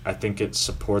aesthetic. I think it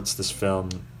supports this film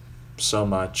so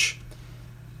much.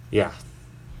 Yeah.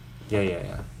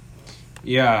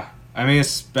 Yeah, I mean,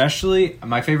 especially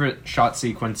my favorite shot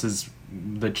sequence is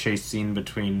the chase scene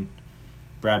between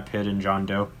Brad Pitt and John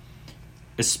Doe.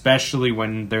 Especially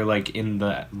when they're like in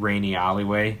the rainy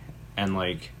alleyway and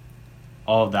like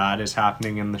all of that is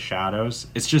happening in the shadows.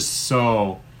 It's just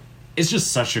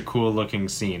such a cool looking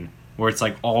scene where it's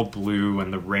like all blue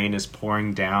and the rain is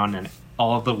pouring down and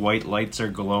all of the white lights are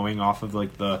glowing off of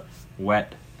like the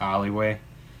wet alleyway.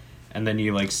 And then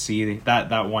you like see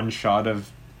that one shot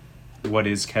of what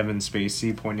is Kevin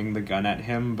Spacey pointing the gun at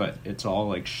him, but it's all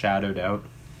like shadowed out.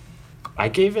 I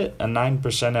gave it a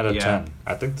 9% out of 10.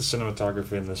 I think the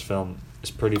cinematography in this film is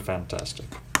pretty fantastic.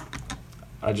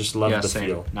 I just love the same.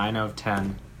 feel. 9 out of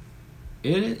 10.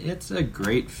 It's a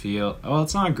great feel. Well,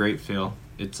 it's not a great feel.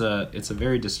 It's a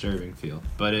very disturbing feel,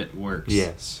 but it works.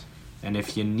 Yes. And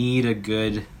if you need a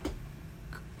good,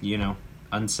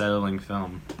 unsettling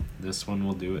film, this one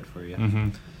will do it for you. Mm-hmm.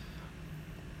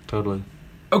 Totally.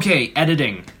 Okay,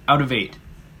 editing out of 8.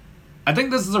 I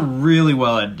think this is a really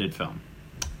well edited film.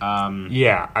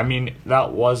 Yeah, I mean,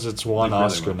 that was its one Like,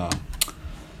 really Oscar well. nom.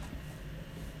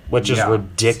 Which is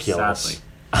ridiculous.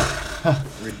 Sadly.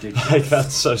 Ridiculous. Like,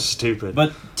 that's so stupid.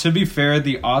 But to be fair,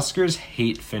 the Oscars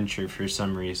hate Fincher for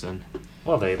some reason.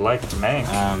 Well, they liked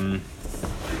Mank.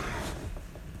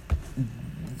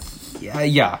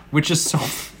 Yeah, which is so...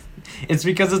 It's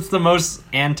because it's the most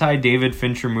anti-David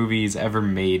Fincher movie he's ever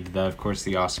made that, of course,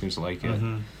 the Oscars like it.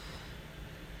 Mm-hmm.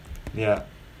 Yeah.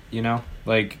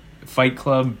 Like, Fight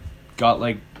Club got,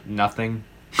 like, nothing.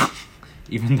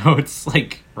 Even though it's,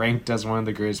 like, ranked as one of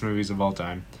the greatest movies of all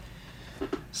time.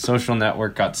 Social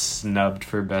Network got snubbed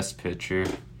for Best Picture.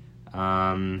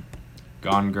 Gone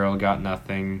Girl got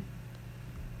nothing.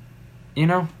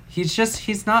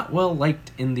 He's not well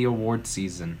liked in the award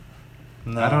season.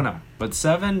 No. I don't know. But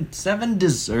Seven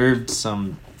deserved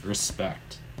some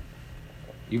respect.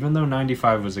 Even though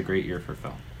 95 was a great year for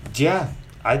film. Yeah.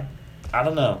 I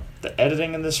don't know. The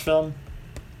editing in this film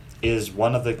is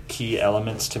one of the key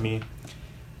elements to me.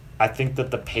 I think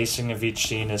that the pacing of each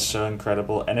scene is so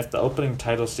incredible. And if the opening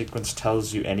title sequence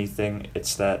tells you anything,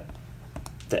 it's that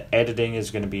the editing is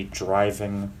going to be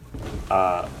driving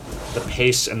the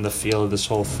pace and the feel of this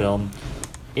whole film.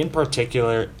 In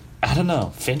particular, I don't know.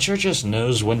 Fincher just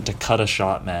knows when to cut a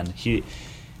shot, man.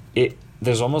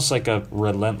 There's almost like a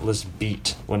relentless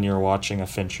beat when you're watching a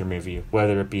Fincher movie,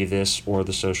 whether it be this or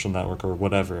The Social Network or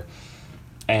whatever.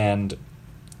 And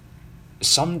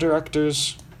some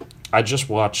directors... I just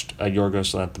watched a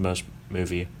Yorgos Lanthimos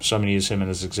movie, so I'm going to use him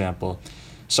as an example.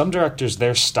 Some directors,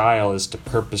 their style is to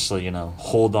purposely,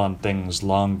 hold on things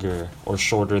longer or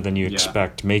shorter than you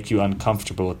expect, make you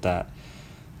uncomfortable with that.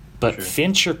 But Sure.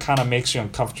 Fincher kind of makes you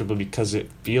uncomfortable because it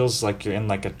feels like you're in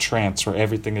like a trance where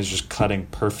everything is just cutting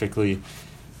perfectly.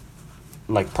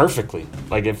 Like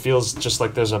it feels just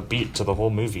like there's a beat to the whole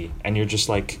movie and you're just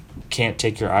like can't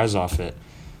take your eyes off it.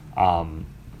 And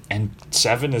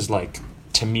Seven is like,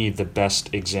 to me, the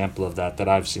best example of that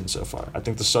I've seen so far. I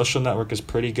think The Social Network is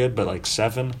pretty good, but like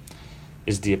Seven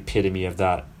is the epitome of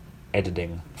that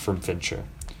editing from Fincher.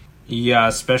 Yeah,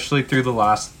 especially through the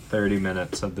last 30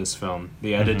 minutes of this film.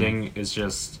 The editing is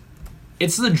just...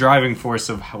 It's the driving force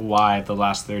of why the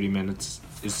last 30 minutes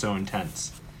is so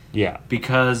intense. Yeah.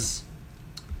 Because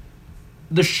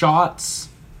the shots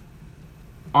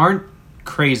aren't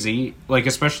crazy. Like,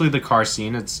 especially the car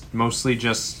scene. It's mostly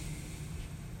just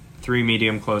 3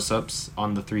 medium close-ups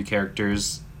on the 3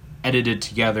 characters edited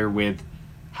together with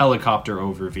helicopter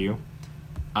overview.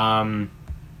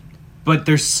 But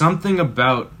there's something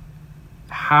about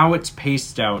how it's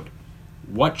paced out,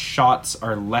 what shots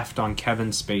are left on Kevin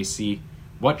Spacey,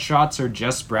 what shots are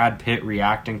just Brad Pitt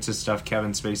reacting to stuff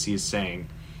Kevin Spacey is saying.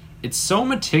 It's so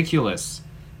meticulous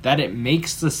that it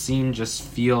makes the scene just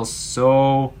feel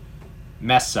so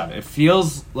messed up. It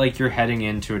feels like you're heading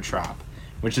into a trap,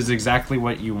 which is exactly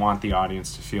what you want the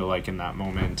audience to feel like in that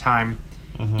moment in time.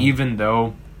 Mm-hmm. Even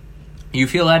though you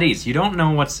feel at ease. You don't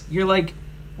know you're like,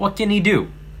 what can he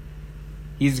do?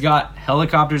 He's got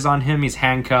helicopters on him, he's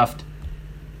handcuffed.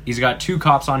 He's got 2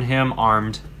 cops on him,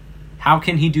 armed. How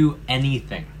can he do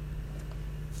anything?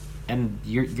 And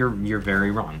you're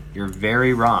very wrong. You're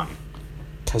very wrong.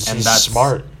 Because he's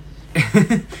smart.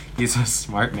 He's a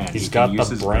smart man. He's got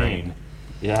the brain.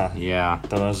 Yeah. Yeah.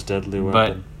 The most deadly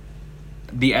weapon.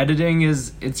 But the editing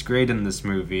it's great in this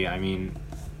movie. I mean,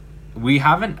 we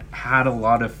haven't had a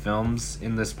lot of films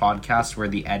in this podcast where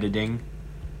the editing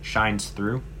shines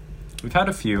through. We've had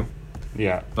a few.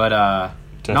 Yeah. But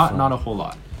not a whole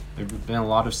lot. There have been a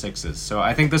lot of 6s. So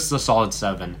I think this is a solid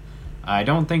 7. I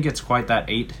don't think it's quite that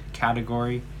 8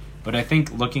 category, but I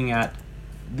think looking at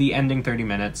the ending 30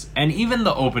 minutes and even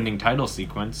the opening title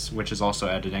sequence, which is also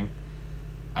editing,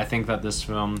 I think that this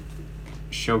film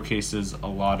showcases a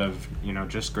lot of,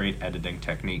 just great editing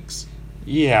techniques.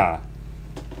 Yeah.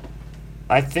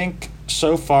 I think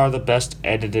so far the best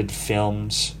edited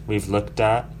films we've looked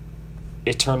at,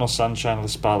 Eternal Sunshine of the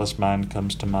Spotless Mind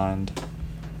comes to mind.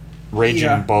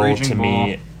 Raging Bull to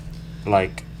me,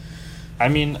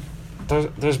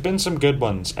 there's been some good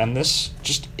ones, and this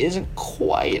just isn't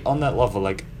quite on that level.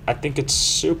 I think it's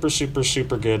super, super,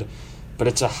 super good, but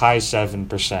it's a high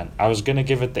 7%. I was gonna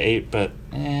give it the 8, but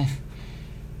I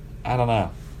don't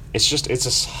know. It's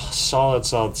a solid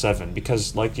 7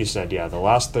 because, like you said, the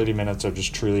last 30 minutes are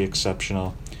just truly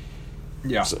exceptional.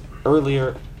 Yeah. So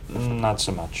earlier, not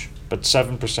so much, but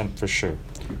 7% for sure.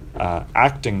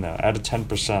 Acting though, out of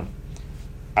 10%,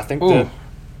 I think that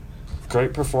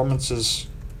great performances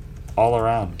all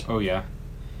around. Oh yeah,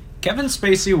 Kevin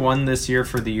Spacey won this year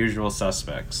for The Usual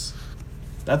Suspects.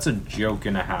 That's a joke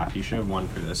and a half. He should have won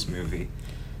for this movie.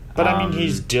 But I mean,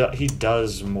 he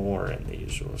does more in The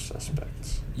Usual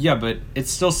Suspects. Yeah, but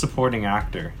it's still supporting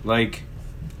actor.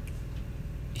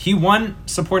 He won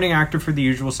supporting actor for The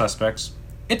Usual Suspects.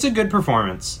 It's a good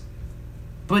performance.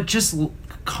 But just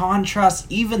contrast,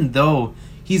 even though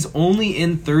he's only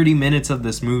in 30 minutes of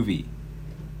this movie,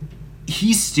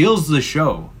 he steals the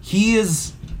show. He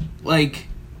is,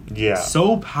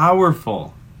 so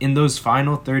powerful in those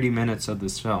final 30 minutes of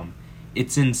this film.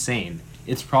 It's insane.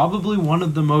 It's probably one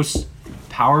of the most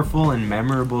powerful and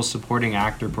memorable supporting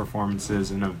actor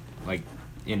performances in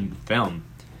film.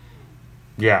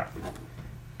 Yeah.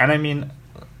 And I mean,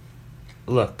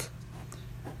 look.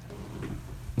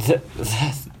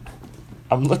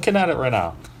 I'm looking at it right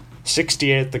now.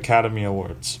 68th Academy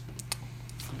Awards.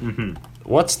 Mm-hmm.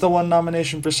 What's the one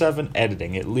nomination for 7?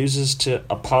 Editing. It loses to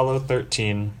Apollo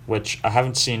 13, which I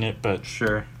haven't seen it, but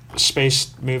sure.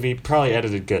 Space movie, probably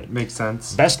edited good. Makes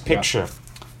sense. Best Picture.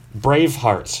 Yeah.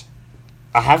 Braveheart.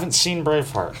 I haven't seen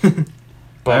Braveheart.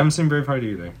 But I haven't seen Braveheart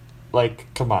either.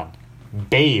 Come on.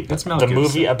 Babe. That's Mel Gibson.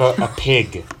 Movie about a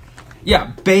pig.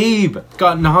 Yeah, Babe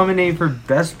got nominated for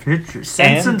Best Picture.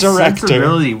 Sense and Director.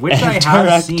 Sensibility, which I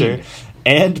have seen.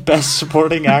 And Best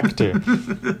Supporting Actor.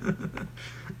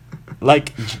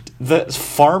 The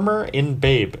farmer in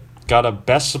Babe got a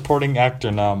Best Supporting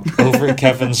Actor nom over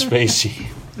Kevin Spacey.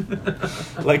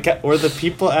 Or the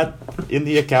people in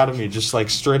the Academy just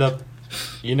straight up,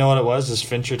 you know what it was? Is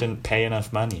Fincher didn't pay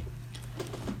enough money.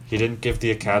 He didn't give the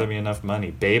Academy enough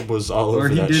money. Babe was all over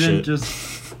that shit. Or he didn't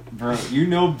just... Bro,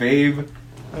 Babe,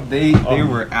 they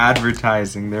were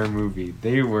advertising their movie.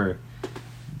 They were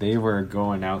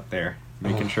going out there,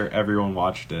 making sure everyone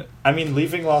watched it. I mean,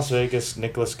 Leaving Las Vegas,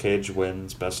 Nicolas Cage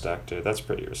wins Best Actor. That's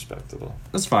pretty respectable.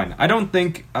 That's fine. I don't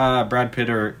think Brad Pitt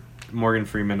or Morgan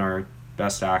Freeman are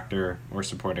Best Actor or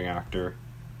Supporting Actor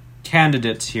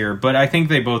candidates here, but I think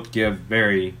they both give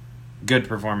very good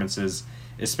performances,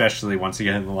 especially once you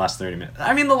get in the last 30 minutes.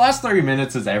 I mean, the last 30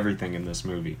 minutes is everything in this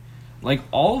movie.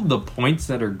 All of the points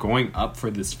that are going up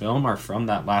for this film are from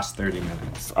that last 30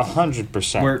 minutes.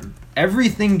 100%. Where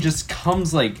everything just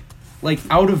comes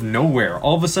out of nowhere.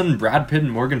 All of a sudden, Brad Pitt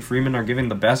and Morgan Freeman are giving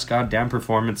the best goddamn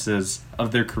performances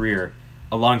of their career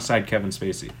alongside Kevin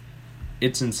Spacey.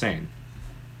 It's insane.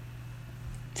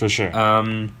 For sure.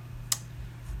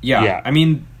 Yeah. I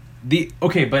mean,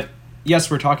 but yes,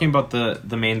 we're talking about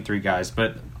the main 3 guys,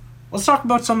 but let's talk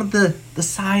about some of the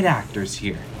side actors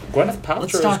here. Gwyneth Paltrow.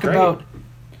 Let's talk about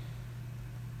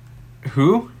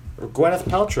who? Gwyneth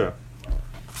Paltrow.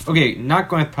 Okay, not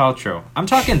Gwyneth Paltrow. I'm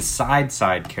talking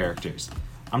side characters.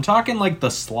 I'm talking the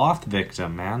sloth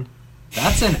victim, man.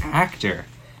 That's an actor.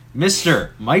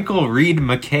 Mr. Michael Reed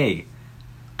McKay.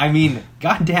 I mean,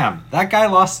 goddamn, that guy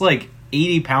lost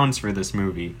 80 pounds for this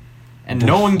movie. and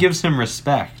no one gives him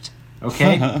respect.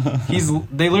 Okay,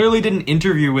 they literally did an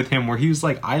interview with him where he was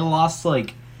like, I lost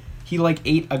he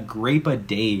ate a grape a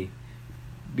day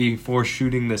before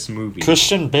shooting this movie.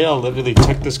 Christian Bale literally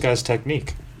took this guy's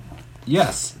technique.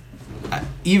 Yes.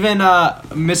 Even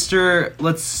Mr.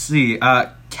 Let's see,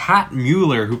 Kat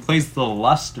Mueller, who plays the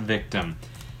lust victim.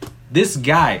 This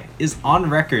guy is on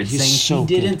record saying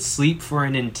he didn't sleep for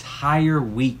an entire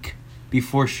week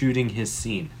before shooting his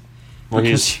scene.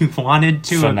 Because he wanted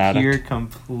to appear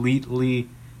completely,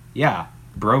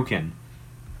 broken.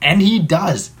 And he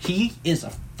does. He is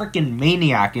a freaking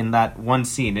maniac in that one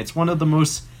scene. It's one of the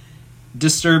most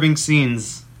disturbing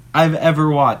scenes I've ever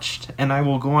watched. And I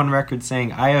will go on record saying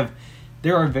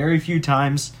there are very few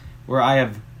times where I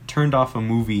have turned off a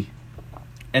movie.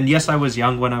 And yes, I was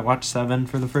young when I watched Seven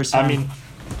for the first time.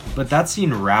 But that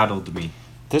scene rattled me.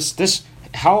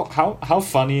 How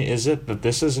funny is it that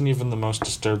this isn't even the most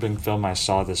disturbing film I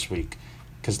saw this week?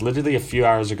 Because literally a few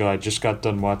hours ago, I just got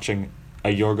done watching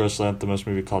a Yorgos Lanthimos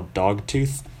movie called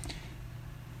Dogtooth.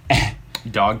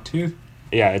 Dogtooth?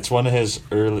 Yeah, it's one of his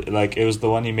early... it was the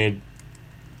one he made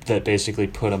that basically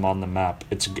put him on the map.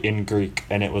 It's in Greek,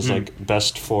 and it was,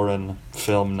 best foreign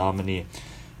film nominee.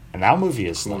 And that movie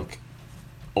is,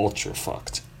 ultra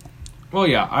fucked. Well,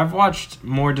 yeah, I've watched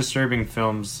more disturbing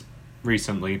films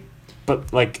recently. But,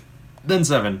 than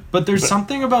Seven. But there's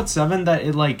something about Seven that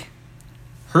it,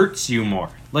 hurts you more.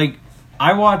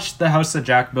 I watched The House That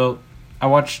Jack Built. I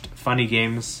watched Funny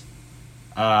Games.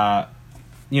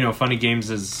 Funny Games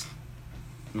is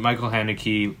Michael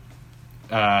Haneke,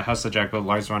 House That Jack Built,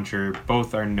 Lars von Trier.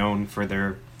 Both are known for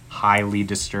their highly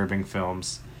disturbing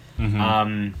films.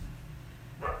 Mm-hmm.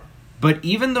 But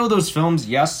even though those films,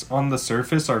 yes, on the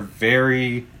surface are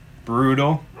very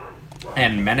brutal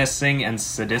and menacing and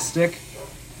sadistic,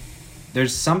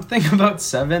 there's something about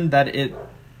Seven that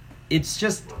it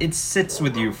sits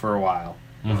with you for a while.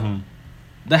 Mm-hmm.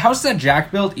 The House That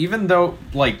Jack Built, even though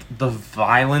the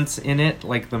violence in it,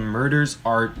 the murders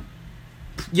are,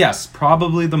 yes,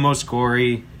 probably the most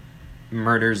gory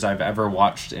murders I've ever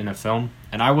watched in a film,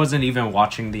 and I wasn't even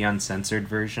watching the uncensored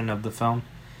version of the film.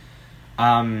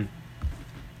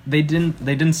 They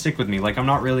didn't stick with me. I'm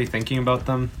not really thinking about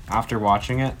them after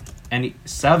watching it. And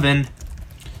Seven,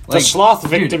 the sloth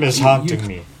victim is haunting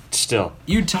me still.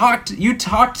 You talked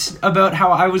about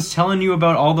how I was telling you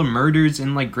about all the murders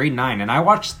in grade 9, and I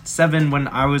watched Seven when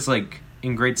I was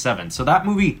in grade 7. So that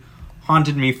movie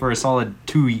haunted me for a solid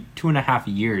 2.5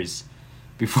 years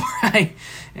before I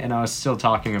was still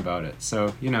talking about it.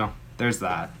 So there's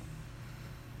that.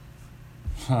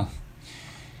 Huh.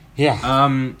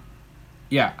 Yeah.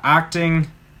 Yeah, acting,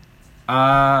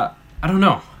 I don't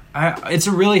know. It's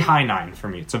a really high 9 for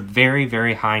me. It's a very,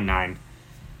 very high 9.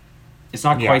 It's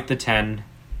not quite the 10.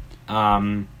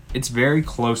 It's very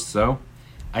close, though.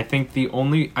 I think the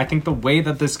way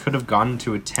that this could have gone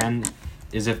to a 10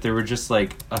 is if there were just, a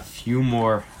few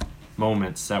more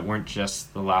moments that weren't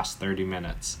just the last 30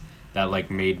 minutes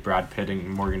that, made Brad Pitt and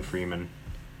Morgan Freeman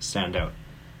stand out.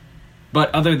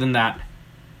 But other than that,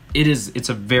 it's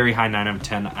a very high 9 out of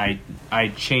 10. I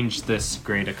changed this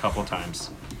grade a couple times.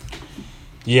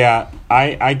 Yeah,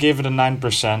 I gave it a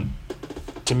 9%.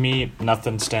 To me,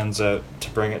 nothing stands out to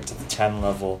bring it to the 10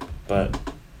 level, but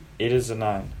it is a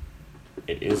 9.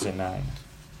 It is a 9.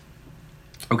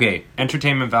 Okay,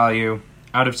 entertainment value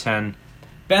out of 10.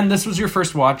 Ben, this was your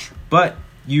first watch, but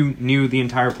you knew the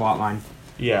entire plot line.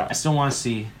 Yeah. I still want to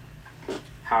see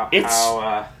how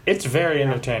it's very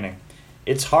entertaining.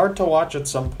 It's hard to watch at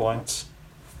some points,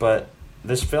 but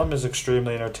this film is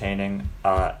extremely entertaining.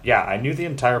 I knew the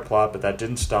entire plot, but that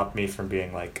didn't stop me from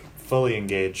being, fully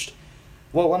engaged.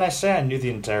 Well, when I say I knew the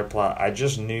entire plot, I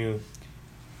knew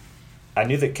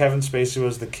that Kevin Spacey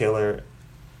was the killer.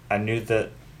 I knew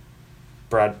that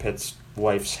Brad Pitt's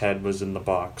wife's head was in the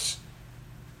box.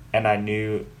 And I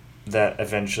knew that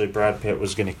eventually Brad Pitt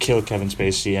was going to kill Kevin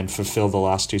Spacey and fulfill the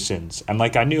last 2 sins. And,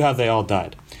 I knew how they all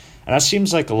died. And that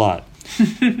seems like a lot.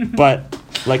 But,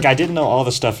 I didn't know all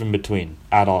the stuff in between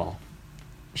at all.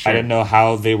 Sure. I didn't know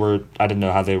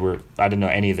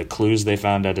any of the clues they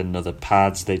found. I didn't know the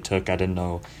paths they took. I didn't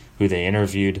know who they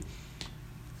interviewed.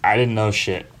 I didn't know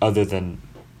shit other than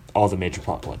all the major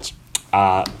plot points.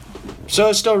 So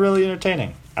it's still really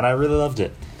entertaining, and I really loved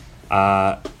it.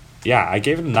 I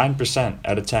gave it a 9%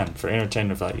 out of 10 for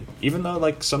entertainment value. Even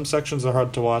though, some sections are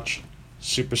hard to watch,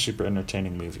 super, super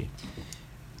entertaining movie.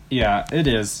 Yeah, it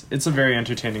is. It's a very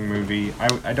entertaining movie.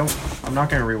 I'm not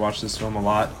going to rewatch this film a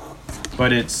lot,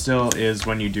 but it still is,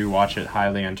 when you do watch it,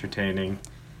 highly entertaining.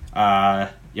 So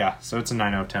it's a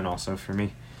 9 out of 10 also for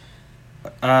me.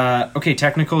 Okay,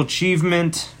 technical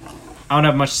achievement. I don't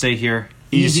have much to say here.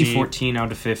 Easy 14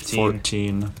 out of 15.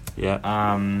 14.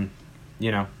 Yeah.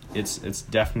 You know, it's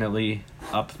definitely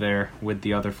up there with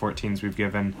the other 14s we've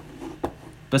given.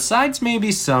 Besides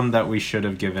maybe some that we should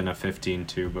have given a 15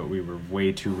 to, but we were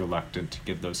way too reluctant to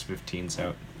give those 15s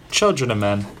out. Children of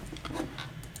Men.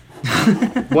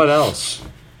 What else?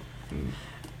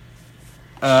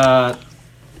 Yeah,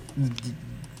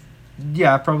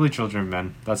 probably Children of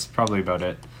Men. That's probably about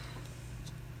it.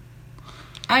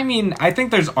 I mean, I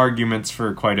think there's arguments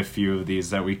for quite a few of these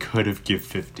that we could have give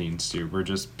 15s to. We're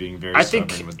just being very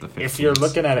stubborn with the 15s. If you're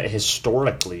looking at it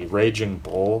historically, Raging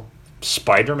Bull,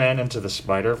 Spider-Man Into the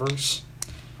Spider-Verse.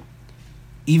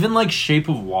 Even like Shape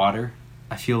of Water,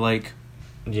 I feel like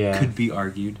could be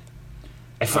argued.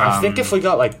 I think if we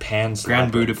got like Pan's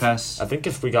Grand Labyrinth, Budapest. I think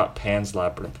if we got Pan's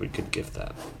Labyrinth, we could give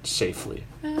that safely.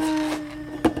 I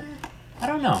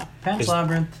don't know. Pan's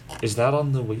Labyrinth. Is that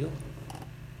on the wheel?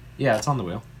 Yeah, it's on the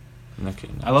wheel. Okay,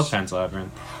 nice. I love Pan's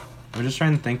Labyrinth. I'm just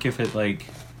trying to think if it like...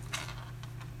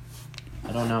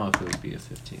 I don't know if it would be a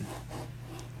 15.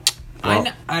 Well,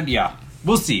 Yeah.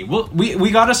 We'll see.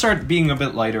 We got to start being a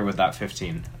bit lighter with that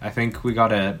 15. I think we got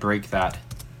to break that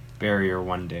barrier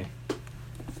one day.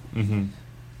 Mm-hmm.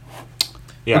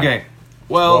 Yeah. Okay.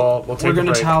 Well, we'll take we're a going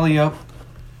to break. tally up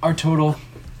our total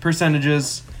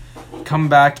percentages, come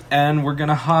back, and we're going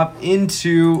to hop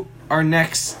into our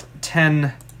next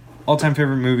 10 all-time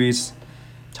favorite movies.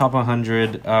 Top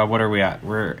 100. What are we at?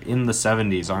 We're in the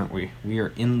 70s, aren't we? We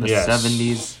are in the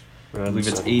 70s. I believe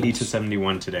it's 80 to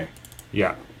 71 today.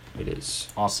 Yeah, it is.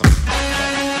 Awesome.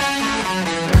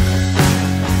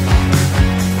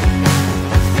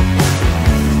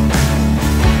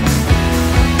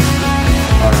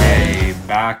 Okay,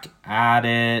 back at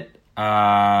it.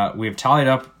 We've tallied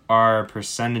up our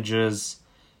percentages.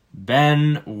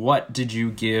 Ben, what did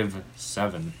you give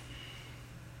 7?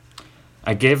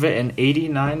 I gave it an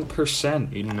 89%.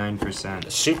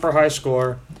 89%. Super high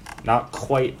score, not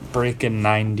quite breaking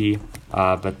 90,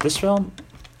 but this film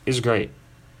is great.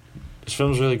 This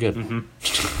film's really good.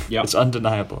 Mm-hmm. Yep. It's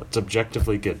undeniable. It's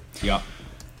objectively good. Yep.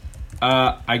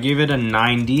 I gave it a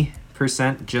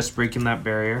 90%, just breaking that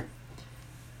barrier.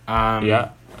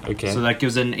 Yeah, okay. So that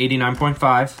gives it an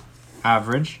 89.5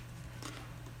 average.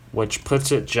 Which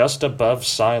puts it just above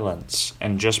Silence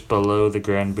and just below the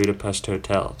Grand Budapest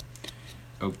Hotel.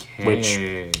 Okay. Which,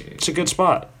 it's a good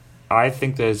spot. I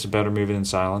think that it's a better movie than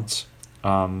Silence.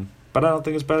 But I don't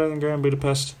think it's better than Grand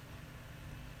Budapest.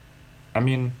 I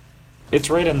mean, it's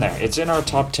right in there. It's in our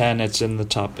top 10. It's in the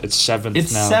top. It's 7th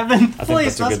It's now. 7th I think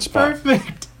place. that's a good spot.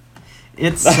 Perfect.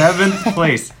 It's 7th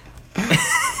place.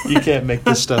 You can't make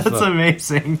this stuff That's up.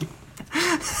 amazing.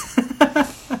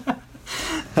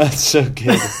 That's so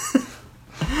good.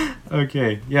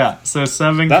 Okay, yeah. So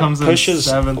 7 That comes pushes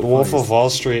in 7th Wolf place. of Wall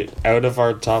Street out of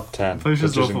our top 10.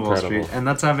 Pushes which Wolf is of Wall incredible. Street, and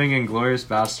that's having Inglourious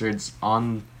Bastards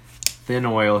on thin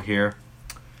oil here.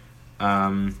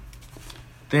 Thin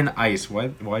ice. Why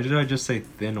did I just say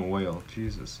thin oil?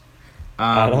 Jesus.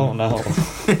 I don't know.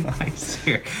 Thin ice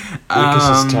here.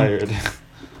 Lucas is tired.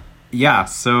 Yeah,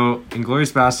 so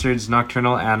Inglourious Bastards,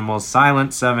 Nocturnal Animals,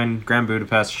 Silent 7, Grand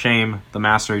Budapest, Shame, The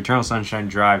Master, Eternal Sunshine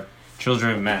Drive,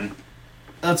 Children of Men.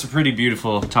 That's a pretty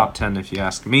beautiful top 10 if you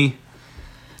ask me.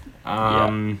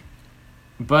 But,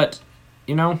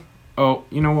 you know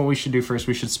what we should do first?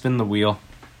 We should spin the wheel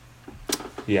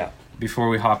Yeah. before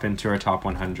we hop into our top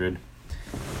 100.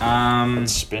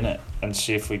 Let's spin it and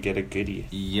see if we get a goodie.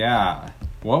 Yeah.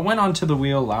 What went onto the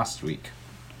wheel last week?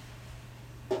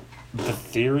 The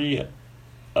theory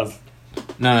of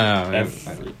No.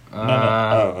 every... no.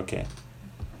 Oh, okay.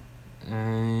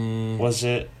 Was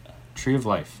it... Tree of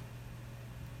Life.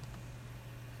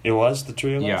 It was the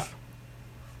Tree of Life?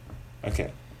 Yeah.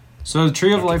 Okay. So the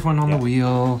Tree of Life went on yeah. the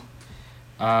wheel.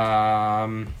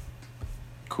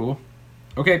 Cool.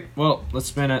 Okay, well, let's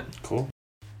spin it. Cool.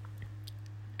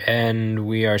 And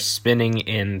we are spinning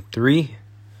in 3,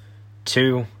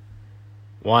 2,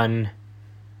 1.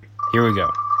 Here we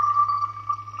go.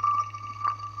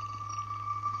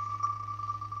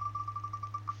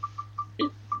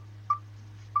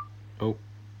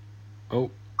 Oh.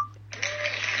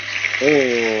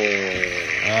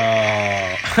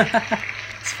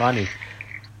 It's funny.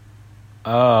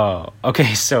 Oh,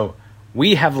 okay, so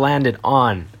we have landed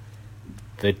on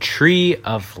the Tree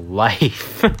of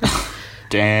Life.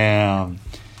 Damn.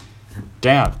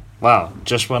 Wow.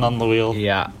 Just went on the wheel.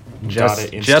 Yeah, Got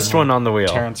it just instantly. one on the wheel.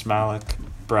 Terrence Malick,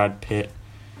 Brad Pitt.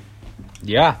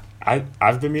 Yeah,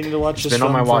 I've been meaning to watch this been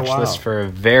on film my watch for a while. list for a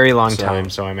very long So- time,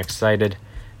 so I'm excited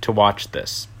to watch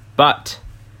this. But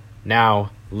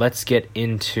now let's get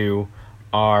into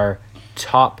our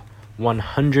top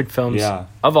 100 films Yeah.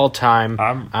 of all time.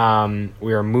 I'm-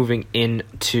 We are moving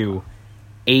into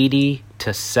 80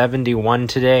 to 71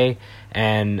 today.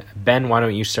 And Ben, why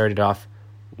don't you start it off?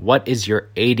 What is your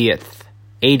 80th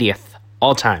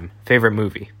all-time favorite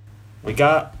movie? We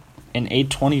got an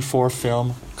A24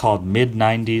 film called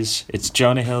Mid-90s. It's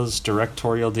Jonah Hill's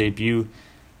directorial debut.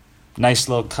 Nice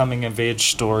little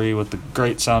coming-of-age story with a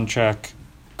great soundtrack,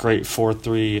 great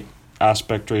 4:3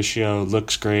 aspect ratio,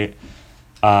 looks great.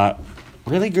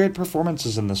 Really great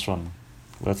performances in this one,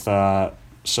 with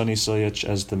Sonny Silich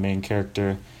as the main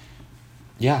character.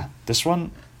 Yeah, this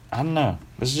one, I don't know.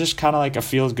 This is just kind of like a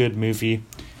feel-good movie,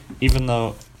 even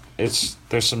though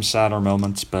there's some sadder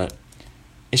moments, but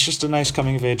it's just a nice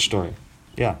coming-of-age story.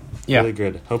 Yeah, really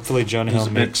good. Hopefully Jonah Hill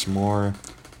makes more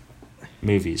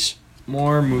movies.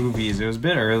 More movies. It was a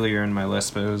bit earlier in my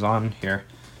list, but it was on here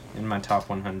in my top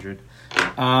 100.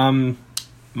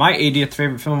 My 80th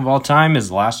favorite film of all time is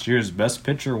last year's Best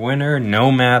Picture winner,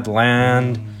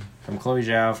 Nomadland, from Chloe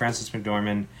Zhao, Frances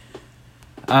McDormand.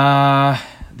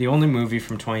 The only movie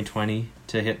from 2020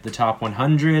 to hit the top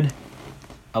 100.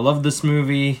 I love this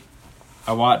movie.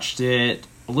 I watched it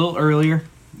a little earlier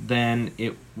than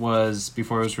it was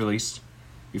before it was released,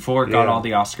 before it got all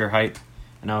the Oscar hype,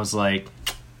 and I was like,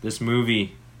 this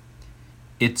movie,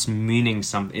 it's meaning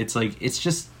something. It's like, it's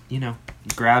just, it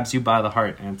grabs you by the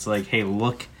heart, and it's like, hey,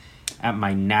 look at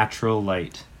my natural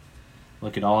light.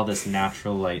 Look at all this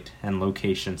natural light and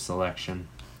location selection.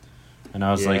 And I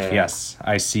was like, yes,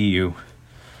 I see you.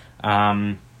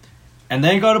 And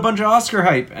then it got a bunch of Oscar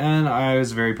hype, and I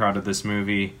was very proud of this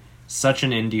movie. Such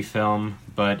an indie film,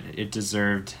 but it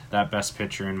deserved that Best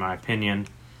Picture in my opinion.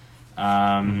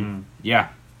 Yeah.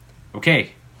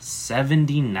 Okay,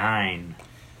 79.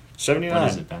 79. What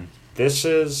is it, Ben? This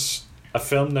is a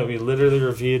film that we literally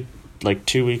reviewed like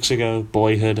 2 weeks ago,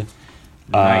 Boyhood.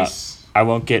 Nice. I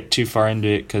won't get too far into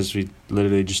it because we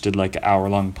literally just did like an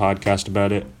hour-long podcast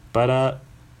about it. But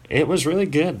it was really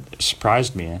good. It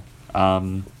surprised me.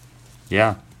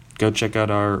 Yeah, go check out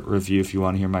our review if you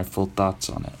want to hear my full thoughts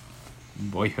on it.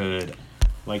 Boyhood.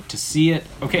 Like to see it.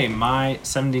 Okay, my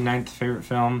 79th favorite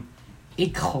film. A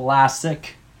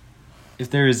classic. If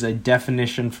there is a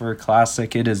definition for a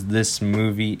classic, it is this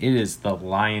movie. It is The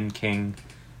Lion King.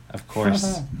 Of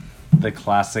course, the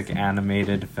classic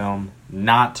animated film.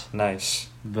 Not Nice.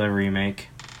 the remake.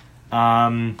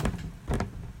 God,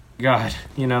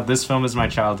 this film is my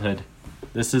childhood.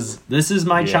 This is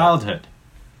my childhood.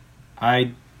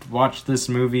 I watched this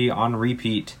movie on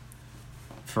repeat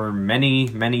for many,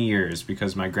 many years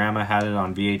because my grandma had it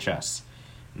on VHS.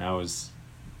 And I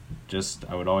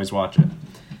would always watch it.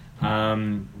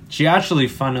 She actually,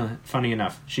 funny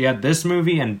enough, she had this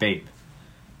movie and Babe.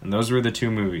 And those were the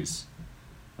two movies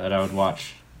that I would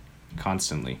watch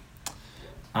constantly.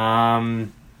 But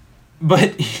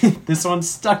this one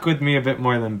stuck with me a bit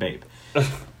more than Babe.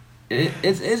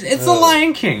 It's The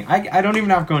Lion King. I don't even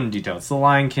have to go into detail. It's The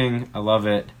Lion King. I love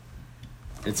it.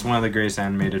 It's one of the greatest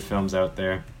animated films out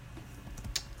there.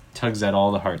 Tugs at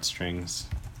all the heartstrings.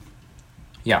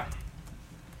 Yeah.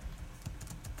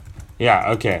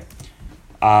 Yeah, okay.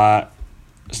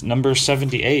 Number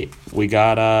 78, we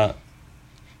got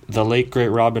the late great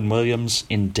Robin Williams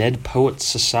in Dead Poets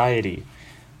Society.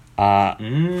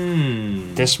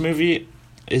 This movie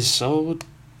is so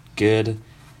good.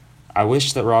 I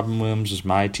wish that Robin Williams was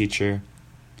my teacher.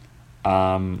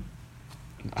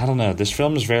 I don't know. This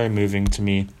film is very moving to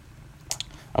me.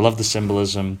 I love the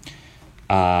symbolism.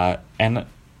 And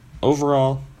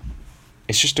overall,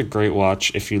 it's just a great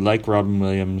watch. If you like Robin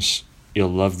Williams, you'll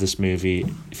love this movie.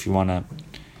 If you want to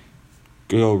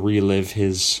go relive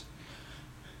his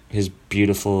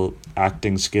beautiful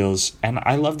acting skills. And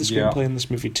I love the screenplay in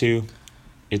this movie too.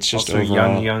 It's just also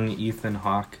overall, young Ethan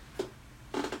Hawke.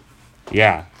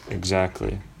 Yeah,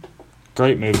 exactly.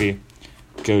 Great movie.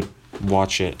 Go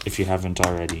watch it if you haven't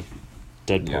already.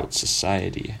 Dead Poets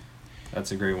Society.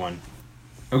 That's a great one.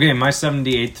 Okay, my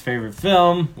 78th favorite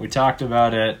film. We talked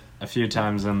about it a few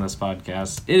times in this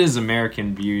podcast. It is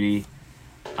American Beauty.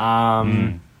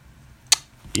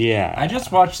 Yeah. I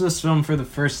just watched this film for the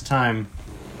first time.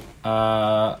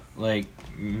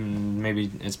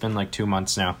 Maybe it's been like 2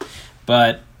 months now.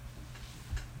 But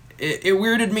it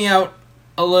weirded me out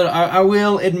a little. I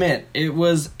will admit, it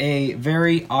was a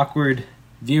very awkward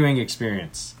viewing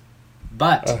experience.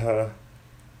 But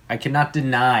I cannot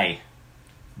deny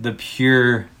the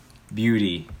pure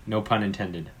beauty, no pun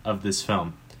intended, of this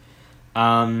film.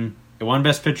 It won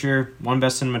Best Picture, won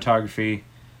Best Cinematography,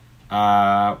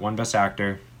 won Best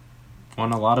Actor,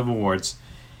 won a lot of awards,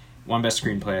 won Best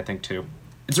Screenplay, I think, too.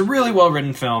 It's a really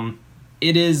well-written film.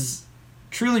 It is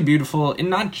truly beautiful, and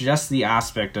not just the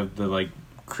aspect of the like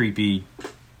creepy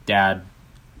dad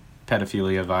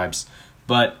pedophilia vibes,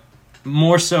 but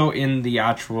more so in the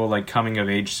actual like coming of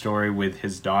age story with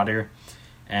his daughter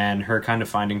and her kind of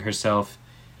finding herself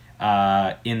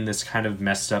in this kind of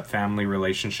messed up family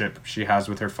relationship she has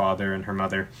with her father and her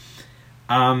mother.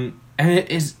 And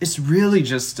it's really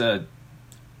just a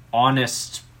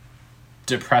honest,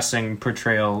 depressing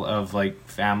portrayal of like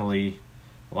family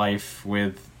life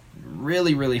with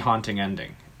really, really haunting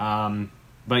ending.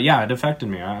 But yeah, it affected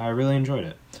me. I really enjoyed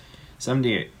it.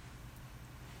 78.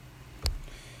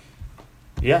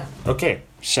 Yeah, okay.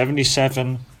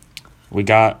 77. We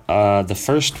got the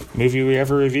first movie we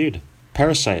ever reviewed,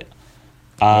 Parasite.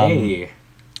 Hey.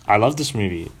 I love this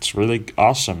movie. It's really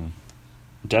awesome.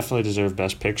 Definitely deserved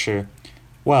Best Picture.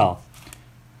 Well,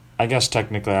 I guess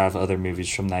technically I have other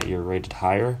movies from that year rated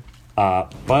higher.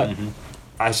 But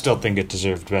I still think it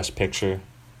deserved Best Picture.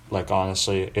 Like,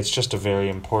 honestly, it's just a very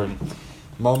important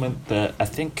moment that I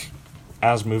think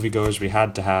as moviegoers we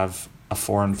had to have a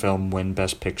foreign film win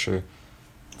Best Picture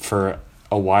for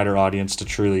a wider audience to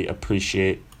truly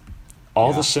appreciate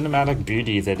all the cinematic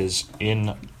beauty that is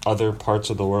in other parts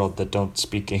of the world that don't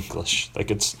speak English.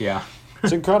 Like, it's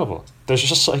incredible. There's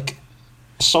just, like,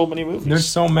 so many movies. There's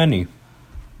so many.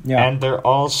 Yeah. And they're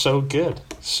all so good.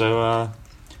 So,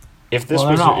 if this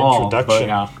was an introduction...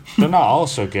 They're not all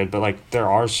so good, but, like, there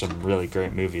are some really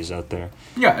great movies out there.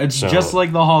 Yeah, it's just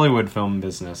like the Hollywood film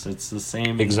business. It's the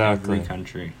same in every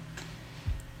country.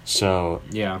 So,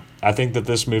 yeah, I think that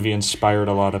this movie inspired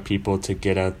a lot of people to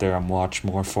get out there and watch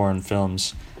more foreign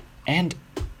films. And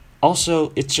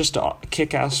also, it's just a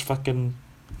kick-ass fucking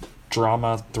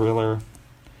drama, thriller.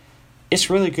 It's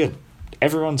really good.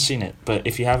 Everyone's seen it, but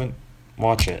if you haven't,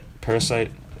 watch it.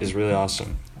 Parasite is really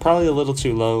awesome. Probably a little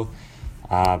too low,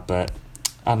 but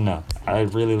I don't know. I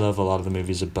really love a lot of the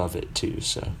movies above it, too,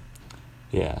 so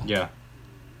yeah. Yeah.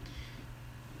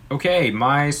 Okay,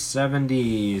 my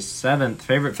 77th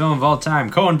favorite film of all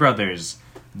time, Coen Brothers,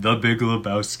 The Big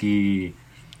Lebowski.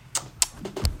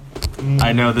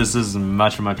 I know this is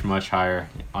much, much, much higher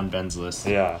on Ben's list.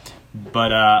 Yeah.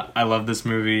 But I love this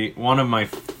movie. One of my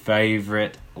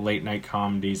favorite late-night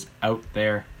comedies out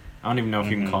there. I don't even know if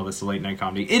you can call this a late-night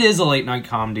comedy. It is a late-night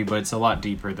comedy, but it's a lot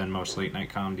deeper than most late-night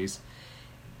comedies.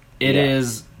 It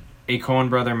is a Coen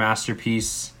Brother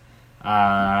masterpiece.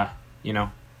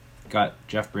 Got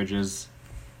Jeff Bridges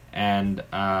and,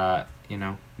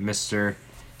 Mr.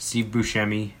 Steve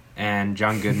Buscemi and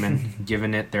John Goodman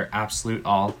giving it their absolute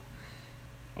all.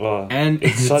 Well, and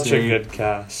it's such a good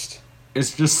cast.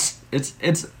 It's just,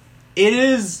 it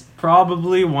is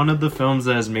probably one of the films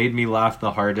that has made me laugh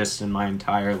the hardest in my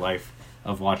entire life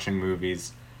of watching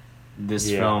movies. This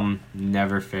film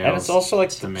never fails. And it's also, like,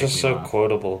 just so laugh.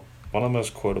 quotable. One of the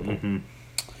most quotable. Mm-hmm.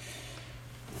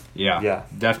 Yeah,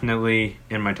 definitely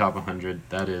in my top 100.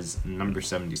 That is number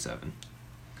 77.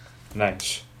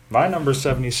 Nice. My number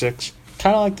 76,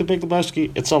 kind of like The Big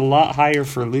Lebowski. It's a lot higher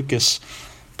for Lucas,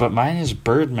 but mine is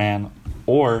Birdman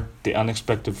or The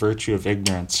Unexpected Virtue of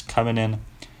Ignorance, coming in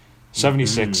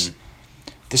 76.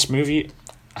 This movie,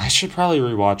 I should probably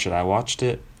rewatch it. I watched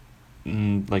it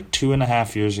like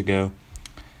 2.5 years ago,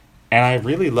 and I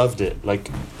really loved it. Like,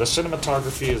 the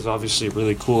cinematography is obviously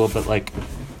really cool, but, like,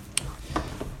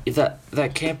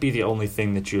 that can't be the only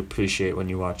thing that you appreciate when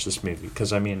you watch this movie,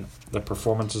 because I mean the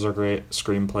performances are great,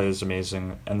 screenplay is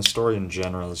amazing, and the story in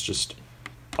general is just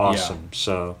awesome.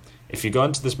 So if you go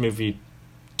into this movie,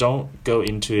 don't go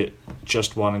into it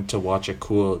just wanting to watch a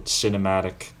cool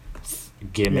cinematic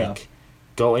gimmick.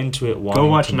 Go into it wanting to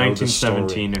watch to know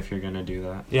 1917 if you're gonna do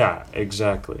that. Yeah,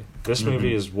 exactly. This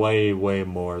movie is way, way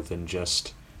more than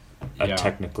just a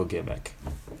technical gimmick.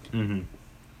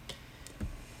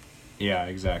 Yeah,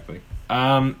 exactly.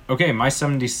 Okay, my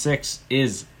 76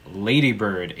 is Lady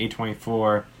Bird,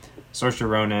 A24, Saoirse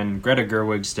Ronan, Greta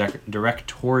Gerwig's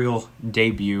directorial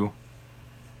debut.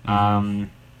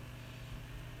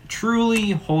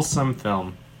 Truly wholesome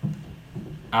film.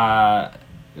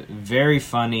 Very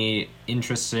funny,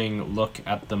 interesting look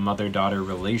at the mother-daughter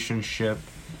relationship.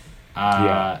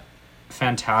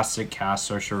 Fantastic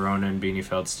cast, Saoirse Ronan, Beanie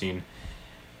Feldstein,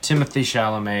 Timothy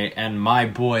Chalamet, and my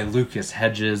boy Lucas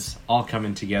Hedges, all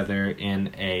coming together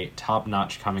in a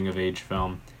top-notch coming-of-age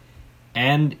film.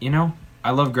 And,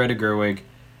 I love Greta Gerwig.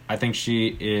 I think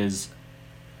she is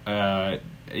a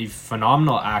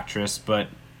phenomenal actress, but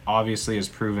obviously has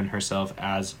proven herself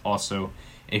as also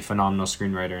a phenomenal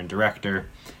screenwriter and director.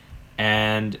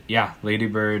 And, Lady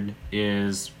Bird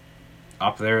is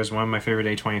up there as one of my favorite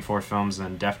A24 films,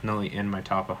 and definitely in my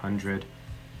top 100.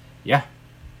 Yeah.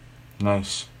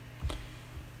 Nice.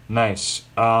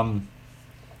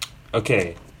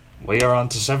 Okay, we are on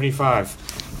to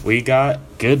 75. We got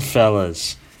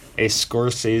Goodfellas, a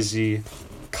Scorsese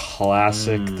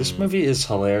classic. This movie is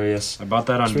hilarious. I bought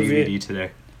that on DVD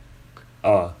today.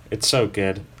 Oh, it's so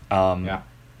good. Yeah.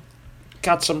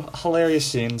 Got some hilarious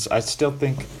scenes. I still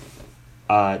think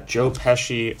Joe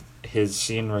Pesci, his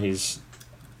scene where he's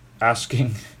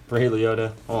asking Ray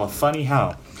Liotta, "Oh, funny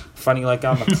how? Funny like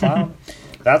I'm a clown?"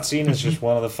 That scene is just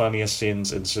one of the funniest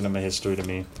scenes in cinema history to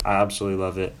me. I absolutely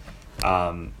love it.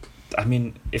 I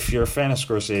mean, if you're a fan of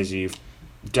Scorsese, you've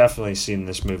definitely seen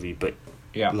this movie, but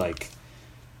Yeah. like,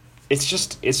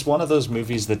 it's one of those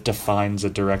movies that defines a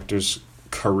director's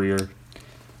career.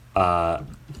 And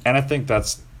I think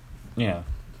that's,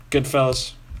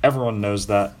 Goodfellas. Everyone knows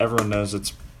that. Everyone knows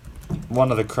it's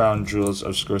one of the crown jewels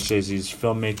of Scorsese's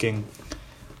filmmaking.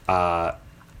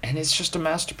 And it's just a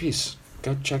masterpiece.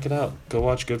 Go check it out. Go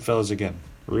watch Goodfellas again.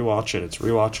 Rewatch it. It's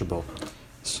rewatchable.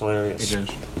 It's hilarious. It is.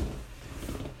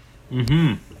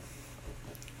 Mm-hmm.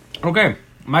 Okay,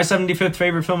 my 75th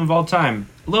favorite film of all time.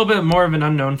 A little bit more of an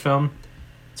unknown film.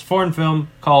 It's a foreign film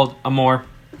called Amour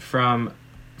from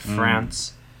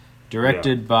France,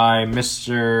 directed by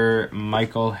Mr.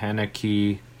 Michael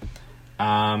Haneke,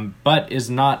 but is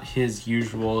not his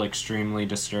usual extremely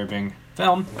disturbing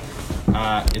film.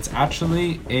 It's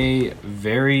actually a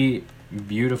very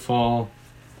beautifully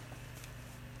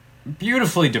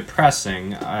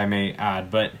depressing, I may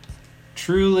add, but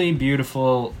truly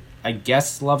beautiful, I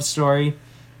guess, love story.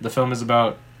 The film is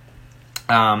about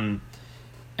an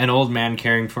old man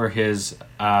caring for his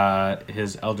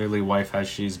elderly wife as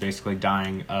she's basically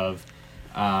dying of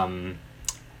a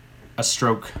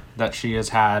stroke that she has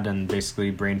had and basically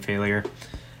brain failure.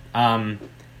 And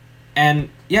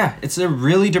yeah, it's a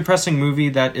really depressing movie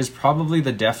that is probably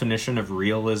the definition of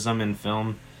realism in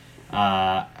film.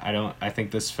 I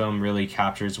think this film really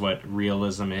captures what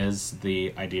realism is,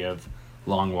 the idea of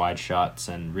long wide shots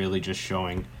and really just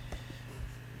showing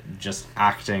just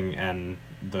acting, and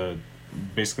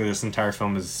basically this entire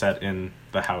film is set in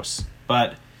the house.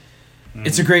 But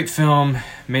it's a great film,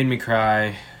 made me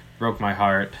cry, broke my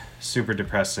heart, super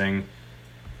depressing,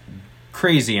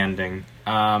 crazy ending.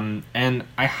 And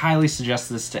I highly suggest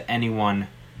this to anyone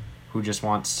who just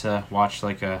wants to watch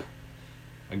like a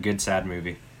good sad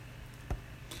movie.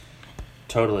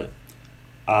 Totally.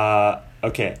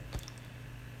 Okay.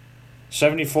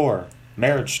 74.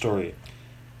 Marriage Story.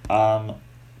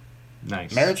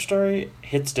 Nice. Marriage Story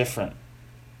hits different.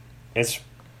 It's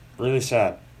really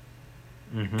sad.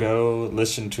 Mm-hmm. Go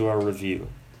listen to our review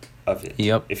of it.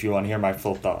 Yep. If you want to hear my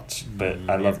full thoughts. But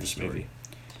I love this movie.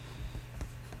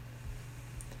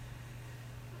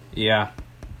 Yeah.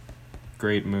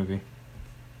 Great movie.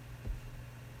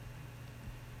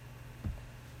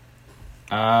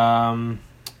 My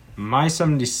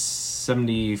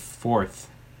 74th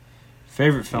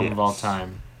favorite film of all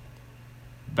time.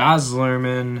 Baz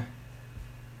Luhrmann,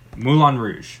 Moulin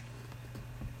Rouge.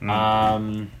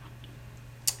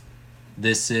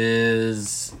 This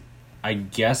is, I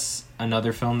guess,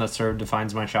 another film that sort of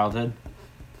defines my childhood.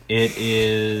 It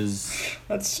is...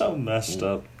 That's so messed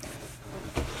up.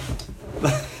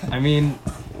 I mean...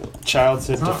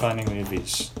 Childhood defining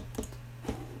movies.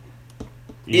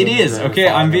 It is, okay,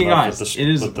 I'm being honest. It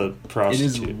is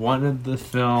prostitute. one of the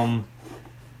film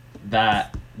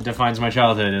that defines my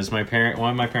childhood. Is one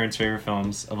of my parents' favorite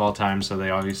films of all time, so they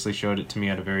obviously showed it to me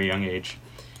at a very young age.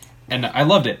 And I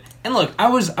loved it. And look, I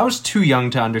was too young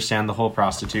to understand the whole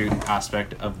prostitute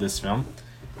aspect of this film.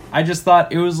 I just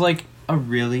thought it was like a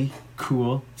really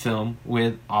cool film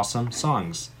with awesome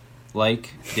songs,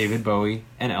 like David Bowie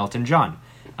and Elton John.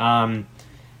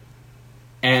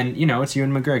 And, it's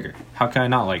Ewan McGregor. How can I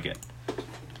not like it?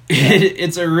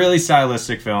 It's a really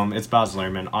stylistic film. It's Baz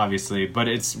Luhrmann, obviously, but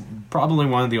it's probably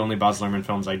one of the only Baz Luhrmann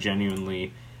films I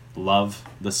genuinely love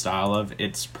the style of.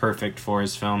 It's perfect for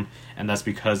his film, and that's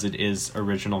because it is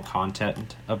original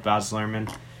content of Baz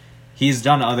Luhrmann. He's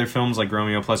done other films like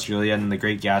Romeo plus Juliet and The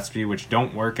Great Gatsby, which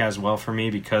don't work as well for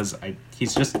me because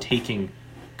he's just taking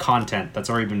content that's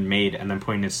already been made and then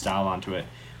putting his style onto it.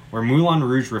 Where Moulin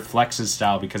Rouge reflects his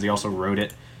style because he also wrote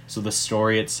it, so the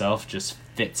story itself just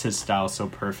fits his style so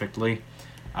perfectly.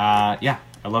 I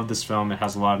love this film. It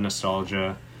has a lot of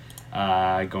nostalgia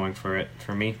going for it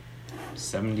for me.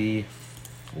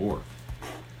 74.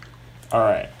 All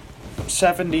right.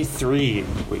 73.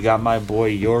 We got my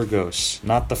boy Yorgos.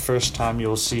 Not the first time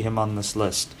you'll see him on this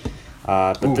list.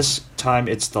 But this time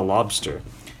it's The Lobster.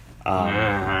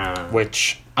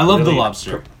 Which... I love The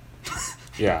Lobster.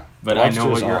 Yeah. But I know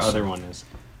what your other one is.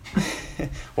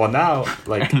 Well, now,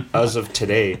 as of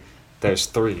today, there's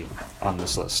 3 on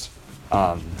this list.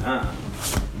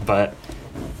 But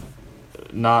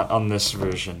not on this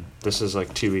version. This is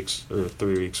like 2 weeks or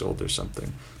 3 weeks old or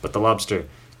something. But The Lobster,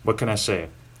 what can I say?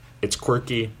 It's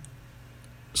quirky,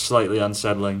 slightly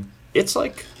unsettling. It's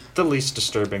like the least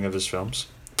disturbing of his films.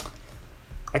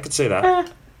 I could say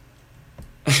that.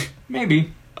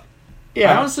 Maybe.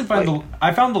 Yeah. I honestly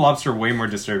I found The Lobster way more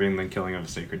disturbing than Killing of a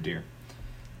Sacred Deer.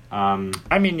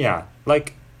 I mean, yeah.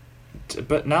 Like,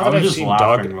 but now I that was I've just seen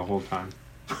laughing the whole time.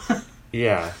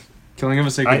 Yeah. Killing of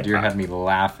a Sacred Deer had me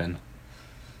laughing.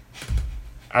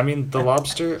 I mean, The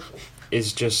Lobster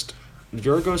is just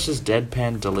Yorgos'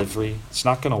 deadpan delivery. It's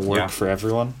not going to work for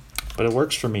everyone, but it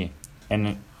works for me.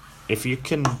 And if you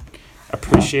can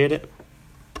appreciate it,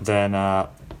 then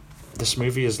this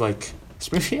movie is like...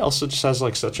 This movie also just has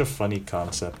like such a funny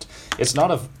concept. It's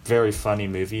not a very funny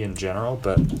movie in general,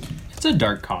 but... It's a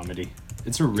dark comedy.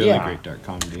 It's a really great dark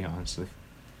comedy, honestly.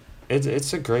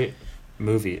 It's a great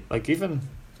movie. Like, even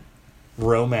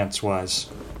romance-wise.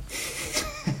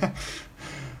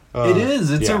 It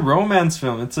is. It's a romance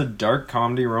film. It's a dark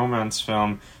comedy romance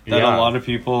film that a lot of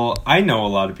people... I know a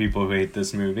lot of people who hate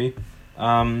this movie.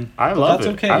 I love it.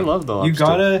 Okay. I love The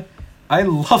Lobster. I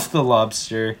love The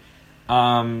Lobster.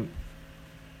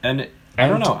 And I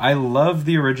don't know. I love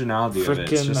the originality of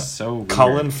it. It's just so weird.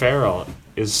 Colin Farrell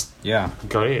is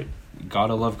great.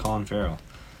 Gotta love Colin Farrell.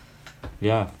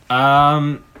 Yeah.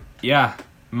 Yeah.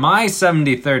 My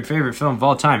 73rd favorite film of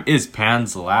all time is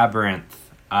Pan's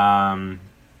Labyrinth.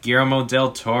 Guillermo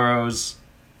del Toro's,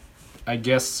 I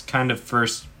guess, kind of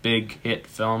first big hit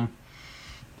film.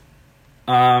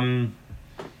 Yeah.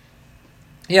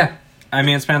 I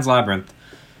mean, it's Pan's Labyrinth.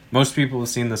 Most people have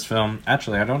seen this film.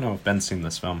 Actually, I don't know if Ben's seen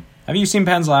this film. Have you seen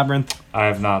Pan's Labyrinth? I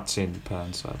have not seen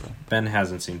Pan's Labyrinth. Ben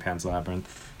hasn't seen Pan's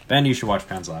Labyrinth. Ben, you should watch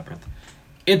Pan's Labyrinth.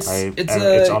 It's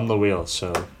on the wheel,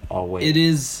 so I'll wait. It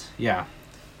is, yeah.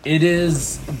 It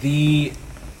is the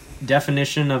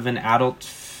definition of an adult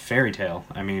fairy tale.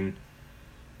 I mean,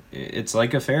 it's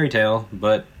like a fairy tale,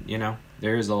 but, you know,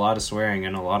 there is a lot of swearing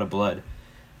and a lot of blood.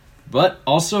 But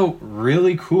also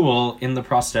really cool in the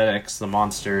prosthetics, the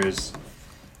monsters.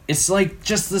 It's like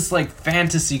just this like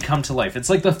fantasy come to life. It's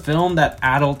like the film that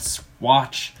adults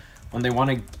watch when they want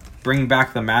to bring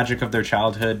back the magic of their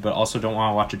childhood, but also don't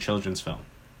want to watch a children's film.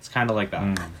 It's kind of like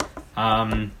that.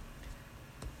 I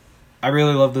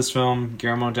really love this film.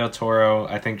 Guillermo del Toro,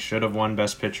 I think, should have won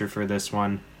Best Picture for this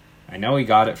one. I know he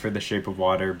got it for The Shape of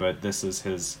Water, but this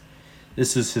is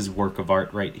his work of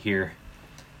art right here.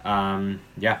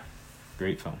 Yeah,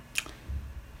 great film.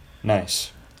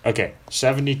 Nice. Okay,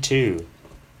 72.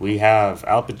 We have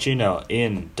Al Pacino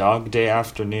in Dog Day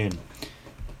Afternoon.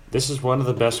 This is one of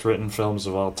the best written films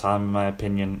of all time, in my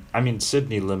opinion. I mean,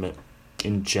 Sidney Lumet,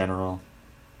 in general,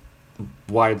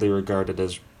 widely regarded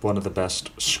as one of the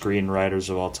best screenwriters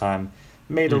of all time,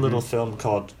 made a little film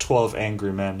called 12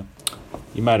 Angry Men.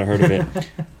 You might have heard of it.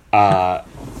 But,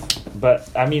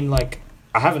 I mean, like,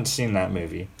 I haven't seen that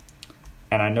movie,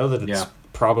 and I know that it's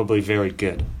probably very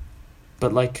good.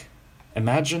 But, like,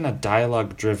 imagine a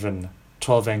dialogue-driven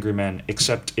 12 Angry Men,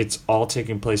 except it's all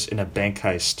taking place in a bank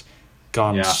heist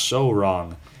gone so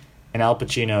wrong. And Al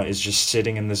Pacino is just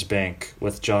sitting in this bank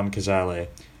with John Cazale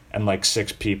and like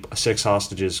six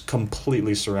hostages,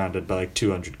 completely surrounded by like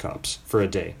 200 cops for a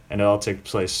day. And it all takes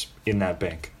place in that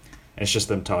bank. And it's just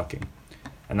them talking.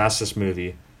 And that's this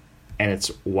movie. And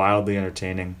it's wildly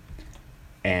entertaining.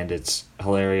 And it's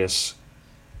hilarious.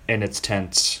 And it's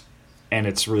tense. And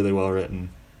it's really well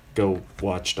written. Go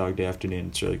watch Dog Day Afternoon.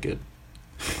 It's really good.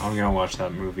 I'm gonna watch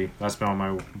that movie. That's been on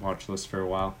my watch list for a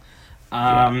while.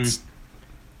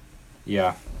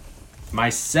 Yeah. My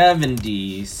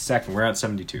 72nd, we're at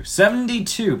 72.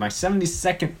 72, my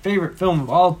 72nd favorite film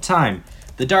of all time,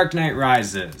 The Dark Knight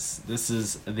Rises. This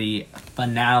is the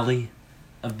finale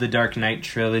of the Dark Knight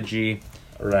trilogy.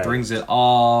 Right. Brings it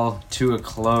all to a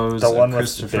close. The one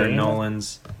Christopher with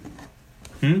Nolan's.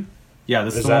 Yeah,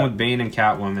 this is the one with Bane and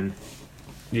Catwoman.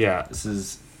 Yeah. This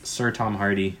is Sir Tom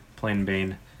Hardy playing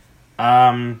Bane.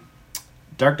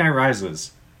 Dark Knight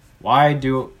Rises. Why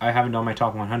do I have it on my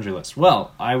top 100 list?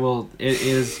 Well, it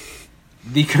is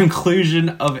the conclusion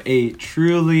of a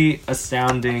truly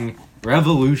astounding,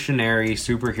 revolutionary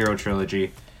superhero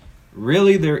trilogy.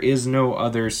 Really, there is no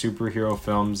other superhero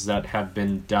films that have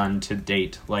been done to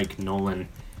date like Nolan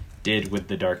did with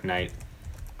the Dark Knight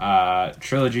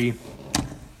trilogy.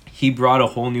 He brought a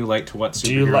whole new light to what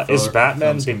superhero is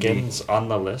Batman films Begins on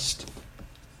the list?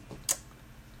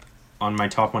 On my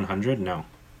top 100? No.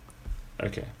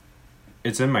 Okay.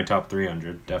 It's in my top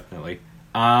 300, definitely.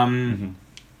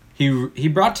 He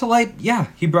brought to light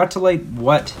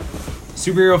what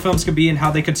superhero films could be and how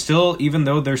they could still, even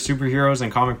though they're superheroes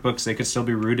and comic books, they could still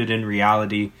be rooted in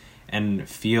reality and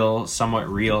feel somewhat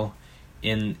real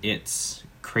in its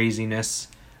craziness.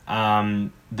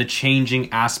 The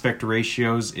changing aspect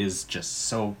ratios is just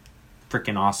so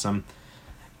freaking awesome.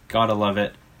 Gotta love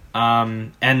it.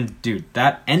 And dude,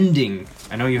 that ending,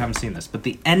 I know you haven't seen this, but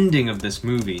the ending of this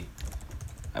movie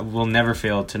will never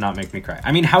fail to not make me cry.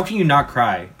 I mean, how can you not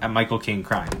cry at Michael Caine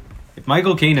crying? If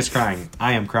Michael Caine is crying,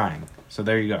 I am crying. So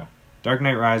there you go. Dark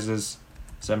Knight Rises,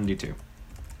 72.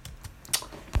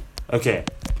 Okay.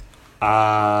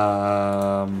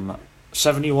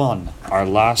 71, our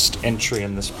last entry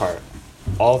in this part.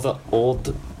 All the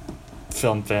old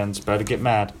film fans better get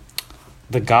mad.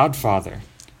 The Godfather.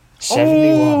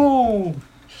 71. Oh,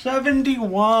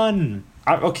 71.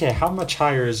 Okay, how much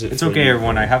higher is it? It's okay,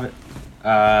 everyone. I have it.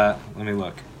 Let me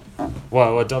look.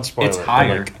 Well, don't spoil it. It's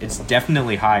higher. It's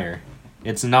definitely higher.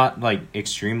 It's not, like,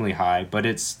 extremely high, but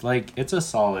it's, like, it's a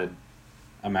solid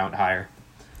amount higher.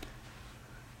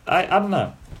 I don't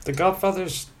know. The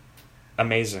Godfather's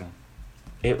amazing.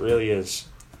 It really is.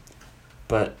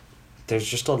 But there's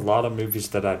just a lot of movies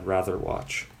that I'd rather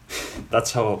watch.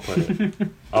 That's how I'll put it.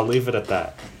 I'll leave it at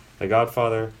that. The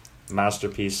Godfather,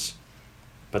 masterpiece.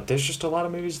 But there's just a lot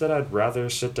of movies that I'd rather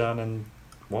sit down and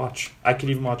watch. I could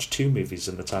even watch 2 movies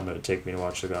in the time it would take me to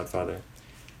watch The Godfather.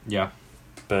 Yeah.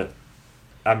 But,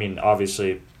 I mean,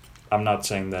 obviously, I'm not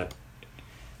saying that...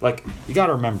 Like, you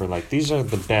gotta remember, like, these are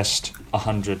the best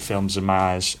 100 films in my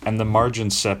eyes, and the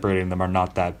margins separating them are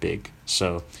not that big.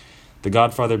 So, The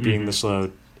Godfather being this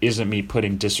low isn't me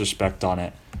putting disrespect on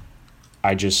it.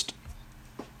 I just...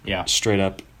 Yeah. Straight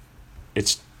up,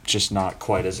 it's just not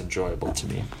quite as enjoyable to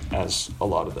me as a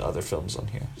lot of the other films on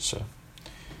here. So,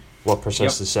 what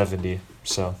percent is 70?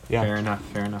 So, yeah. Fair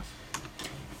enough.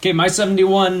 Okay, my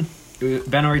 71,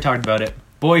 Ben already talked about it.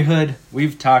 Boyhood,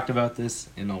 we've talked about this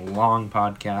in a long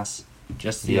podcast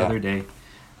just the other day.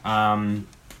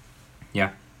 Yeah,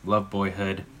 love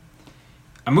Boyhood.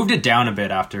 I moved it down a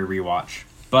bit after rewatch,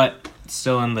 but it's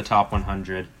still in the top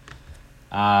 100.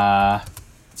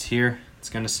 It's here. It's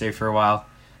going to stay for a while.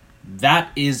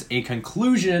 That is a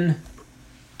conclusion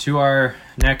to our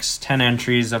next 10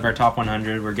 entries of our top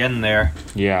 100. We're getting there.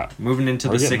 Yeah. Moving into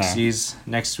the 60s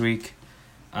next week.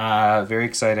 Very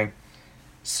exciting.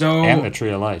 So, and the Tree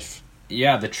of Life.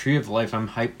 Yeah, the Tree of Life. I'm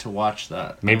hyped to watch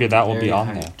that. Maybe that will be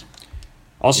on there.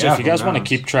 Also, if you guys want to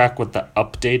keep track with the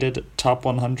updated top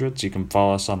 100s, you can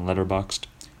follow us on Letterboxd.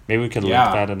 Maybe we could link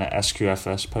that in an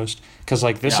SQFS post. Because,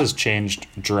 like, this has changed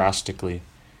drastically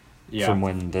from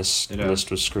when this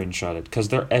list was screenshotted. Because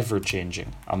they're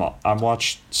ever-changing. I'm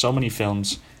watched so many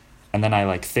films, and then I,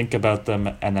 like, think about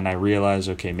them, and then I realize,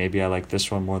 okay, maybe I like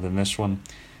this one more than this one.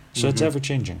 So it's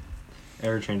ever-changing.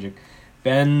 Ever-changing.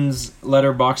 Ben's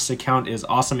Letterboxd account is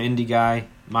Awesome Indie Guy.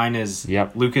 Mine is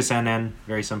Lucas NN.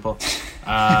 Very simple.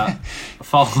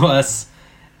 Follow us.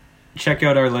 Check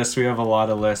out our list. We have a lot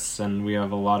of lists and we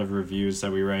have a lot of reviews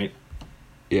that we write.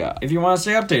 Yeah. If you want to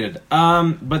stay updated.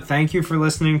 But thank you for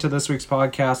listening to this week's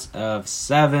podcast of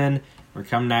 7. We're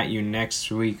coming at you next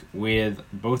week with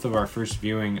both of our first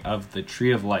viewing of The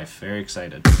Tree of Life. Very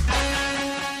excited.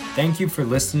 Thank you for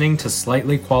listening to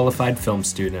Slightly Qualified Film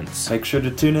Students. Make sure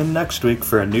to tune in next week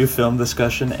for a new film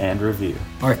discussion and review.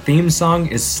 Our theme song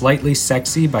is Slightly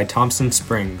Sexy by Thompson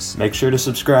Springs. Make sure to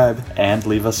subscribe and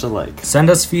leave us a like. Send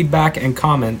us feedback and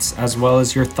comments as well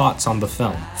as your thoughts on the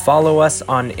film. Follow us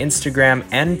on Instagram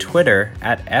and Twitter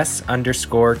at S_Q_F_S.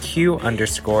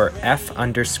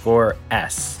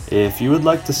 If you would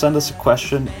like to send us a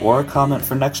question or a comment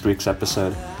for next week's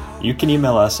episode, you can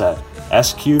email us at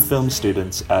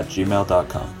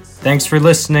sqfilmstudents@gmail.com. Thanks for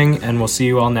listening, and we'll see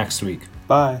you all next week.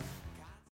 Bye.